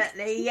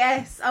 Definitely,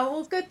 yes. Oh,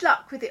 well, good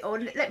luck with it all.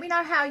 Let me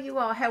know how you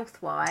are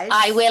health-wise.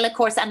 I will, of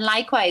course. And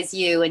likewise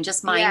you, and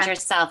just mind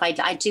yourself. I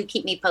do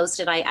keep me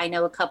posted. I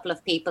know a couple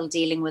of people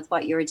dealing with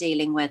what you're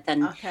dealing with.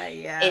 And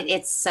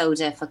it's so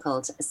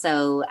difficult.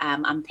 So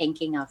I'm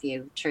thinking of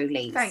you,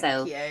 truly.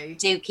 Thank you.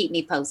 Do keep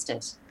me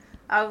posted.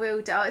 I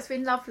will do. It's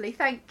been lovely.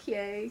 Thank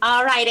you.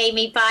 All right,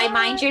 Amy. Bye.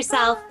 Mind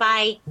yourself.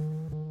 Bye.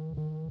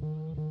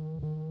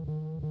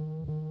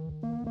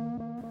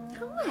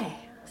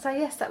 So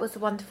yes, that was the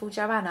wonderful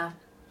Joanna.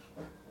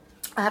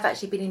 I have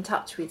actually been in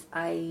touch with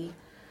a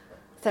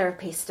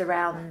therapist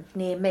around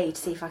near me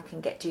to see if I can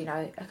get,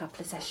 a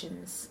couple of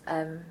sessions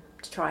to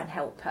try and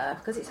help her,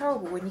 because it's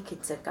horrible when your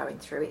kids are going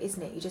through it,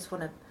 isn't it? You just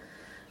want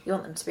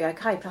them to be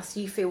okay. Plus,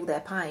 you feel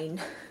their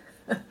pain.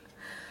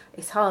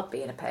 It's hard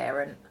being a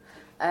parent.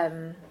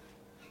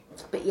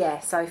 But yeah,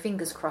 so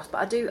fingers crossed.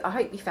 But I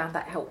hope you found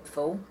that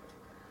helpful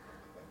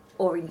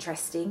or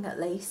interesting,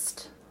 at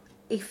least.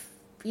 If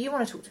you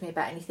want to talk to me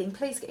about anything,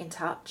 please get in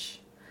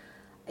touch.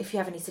 If you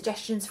have any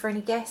suggestions for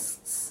any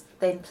guests,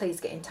 then please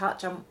get in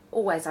touch. I'm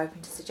always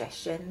open to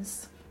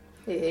suggestions.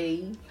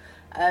 Hey.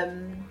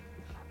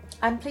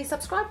 And please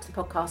subscribe to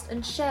the podcast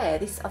and share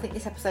this. I think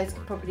this episode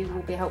probably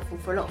will be helpful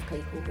for a lot of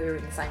people who are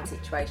in the same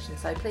situation,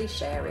 so please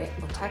share it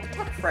or tag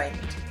a friend.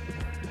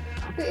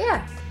 But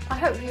yeah, I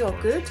hope you're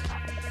good.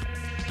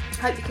 I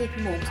hope you're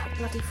keeping warm. It's got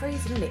bloody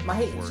freezing, isn't it? My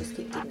heating's just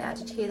kicked in now.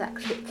 Did you hear that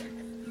click?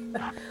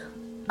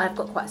 I've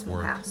got quite a small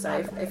house, so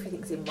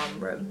everything's in one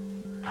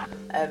room.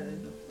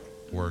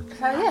 So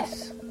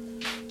yes,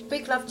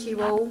 big love to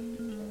you all.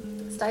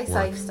 Stay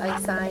safe, stay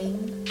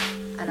sane,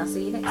 and I'll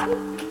see you next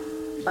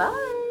week.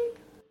 Bye.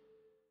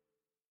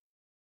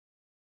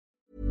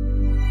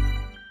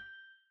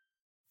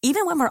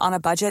 Even when we're on a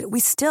budget,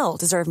 we still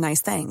deserve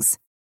nice things.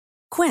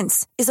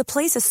 Quince is a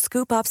place to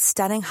scoop up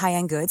stunning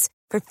high-end goods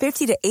for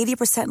 50 to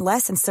 80%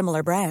 less than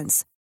similar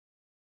brands.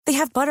 They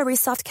have buttery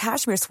soft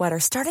cashmere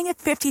sweaters starting at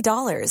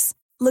 $50,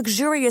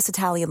 luxurious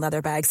Italian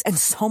leather bags, and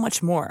so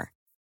much more.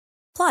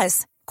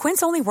 Plus,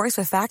 Quince only works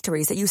with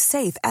factories that use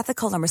safe,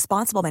 ethical, and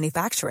responsible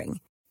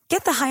manufacturing.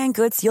 Get the high-end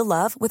goods you'll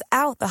love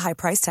without the high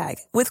price tag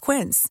with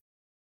Quince.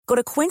 Go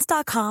to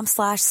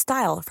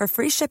quince.com/style for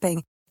free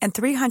shipping and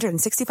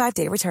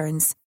 365-day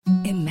returns.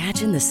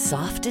 Imagine the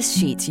softest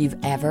sheets you've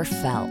ever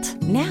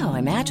felt. Now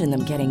imagine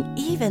them getting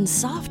even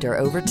softer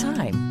over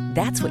time.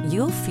 That's what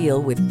you'll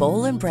feel with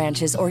Boll &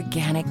 Branch's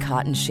organic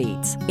cotton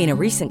sheets. In a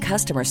recent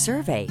customer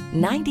survey,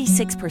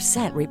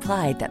 96%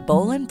 replied that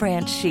Boll &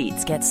 Branch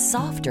sheets get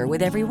softer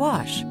with every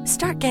wash.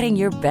 Start getting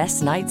your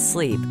best night's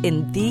sleep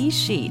in these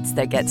sheets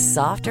that get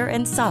softer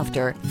and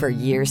softer for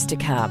years to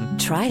come.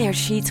 Try their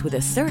sheets with a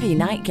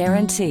 30-night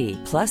guarantee.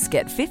 Plus,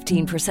 get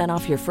 15%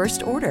 off your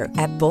first order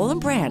at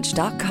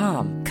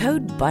bollandbranch.com.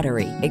 Code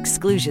BUTTERY.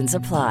 Exclusions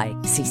apply.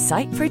 See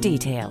site for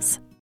details.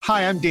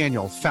 Hi, I'm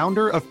Daniel,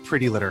 founder of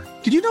Pretty Litter.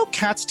 Did you know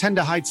cats tend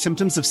to hide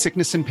symptoms of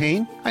sickness and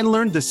pain? I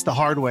learned this the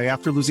hard way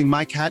after losing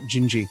my cat,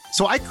 Gingy.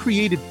 So I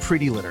created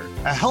Pretty Litter,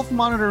 a health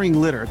monitoring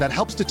litter that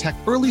helps detect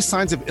early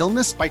signs of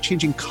illness by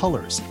changing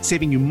colors,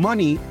 saving you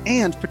money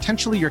and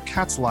potentially your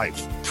cat's life.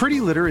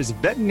 Pretty Litter is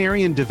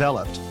veterinarian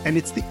developed, and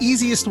it's the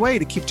easiest way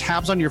to keep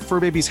tabs on your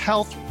fur baby's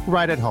health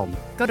right at home.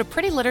 Go to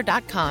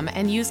prettylitter.com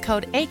and use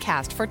code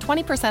ACAST for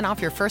 20%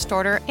 off your first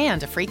order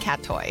and a free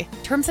cat toy.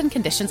 Terms and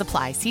conditions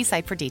apply. See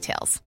site for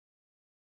details.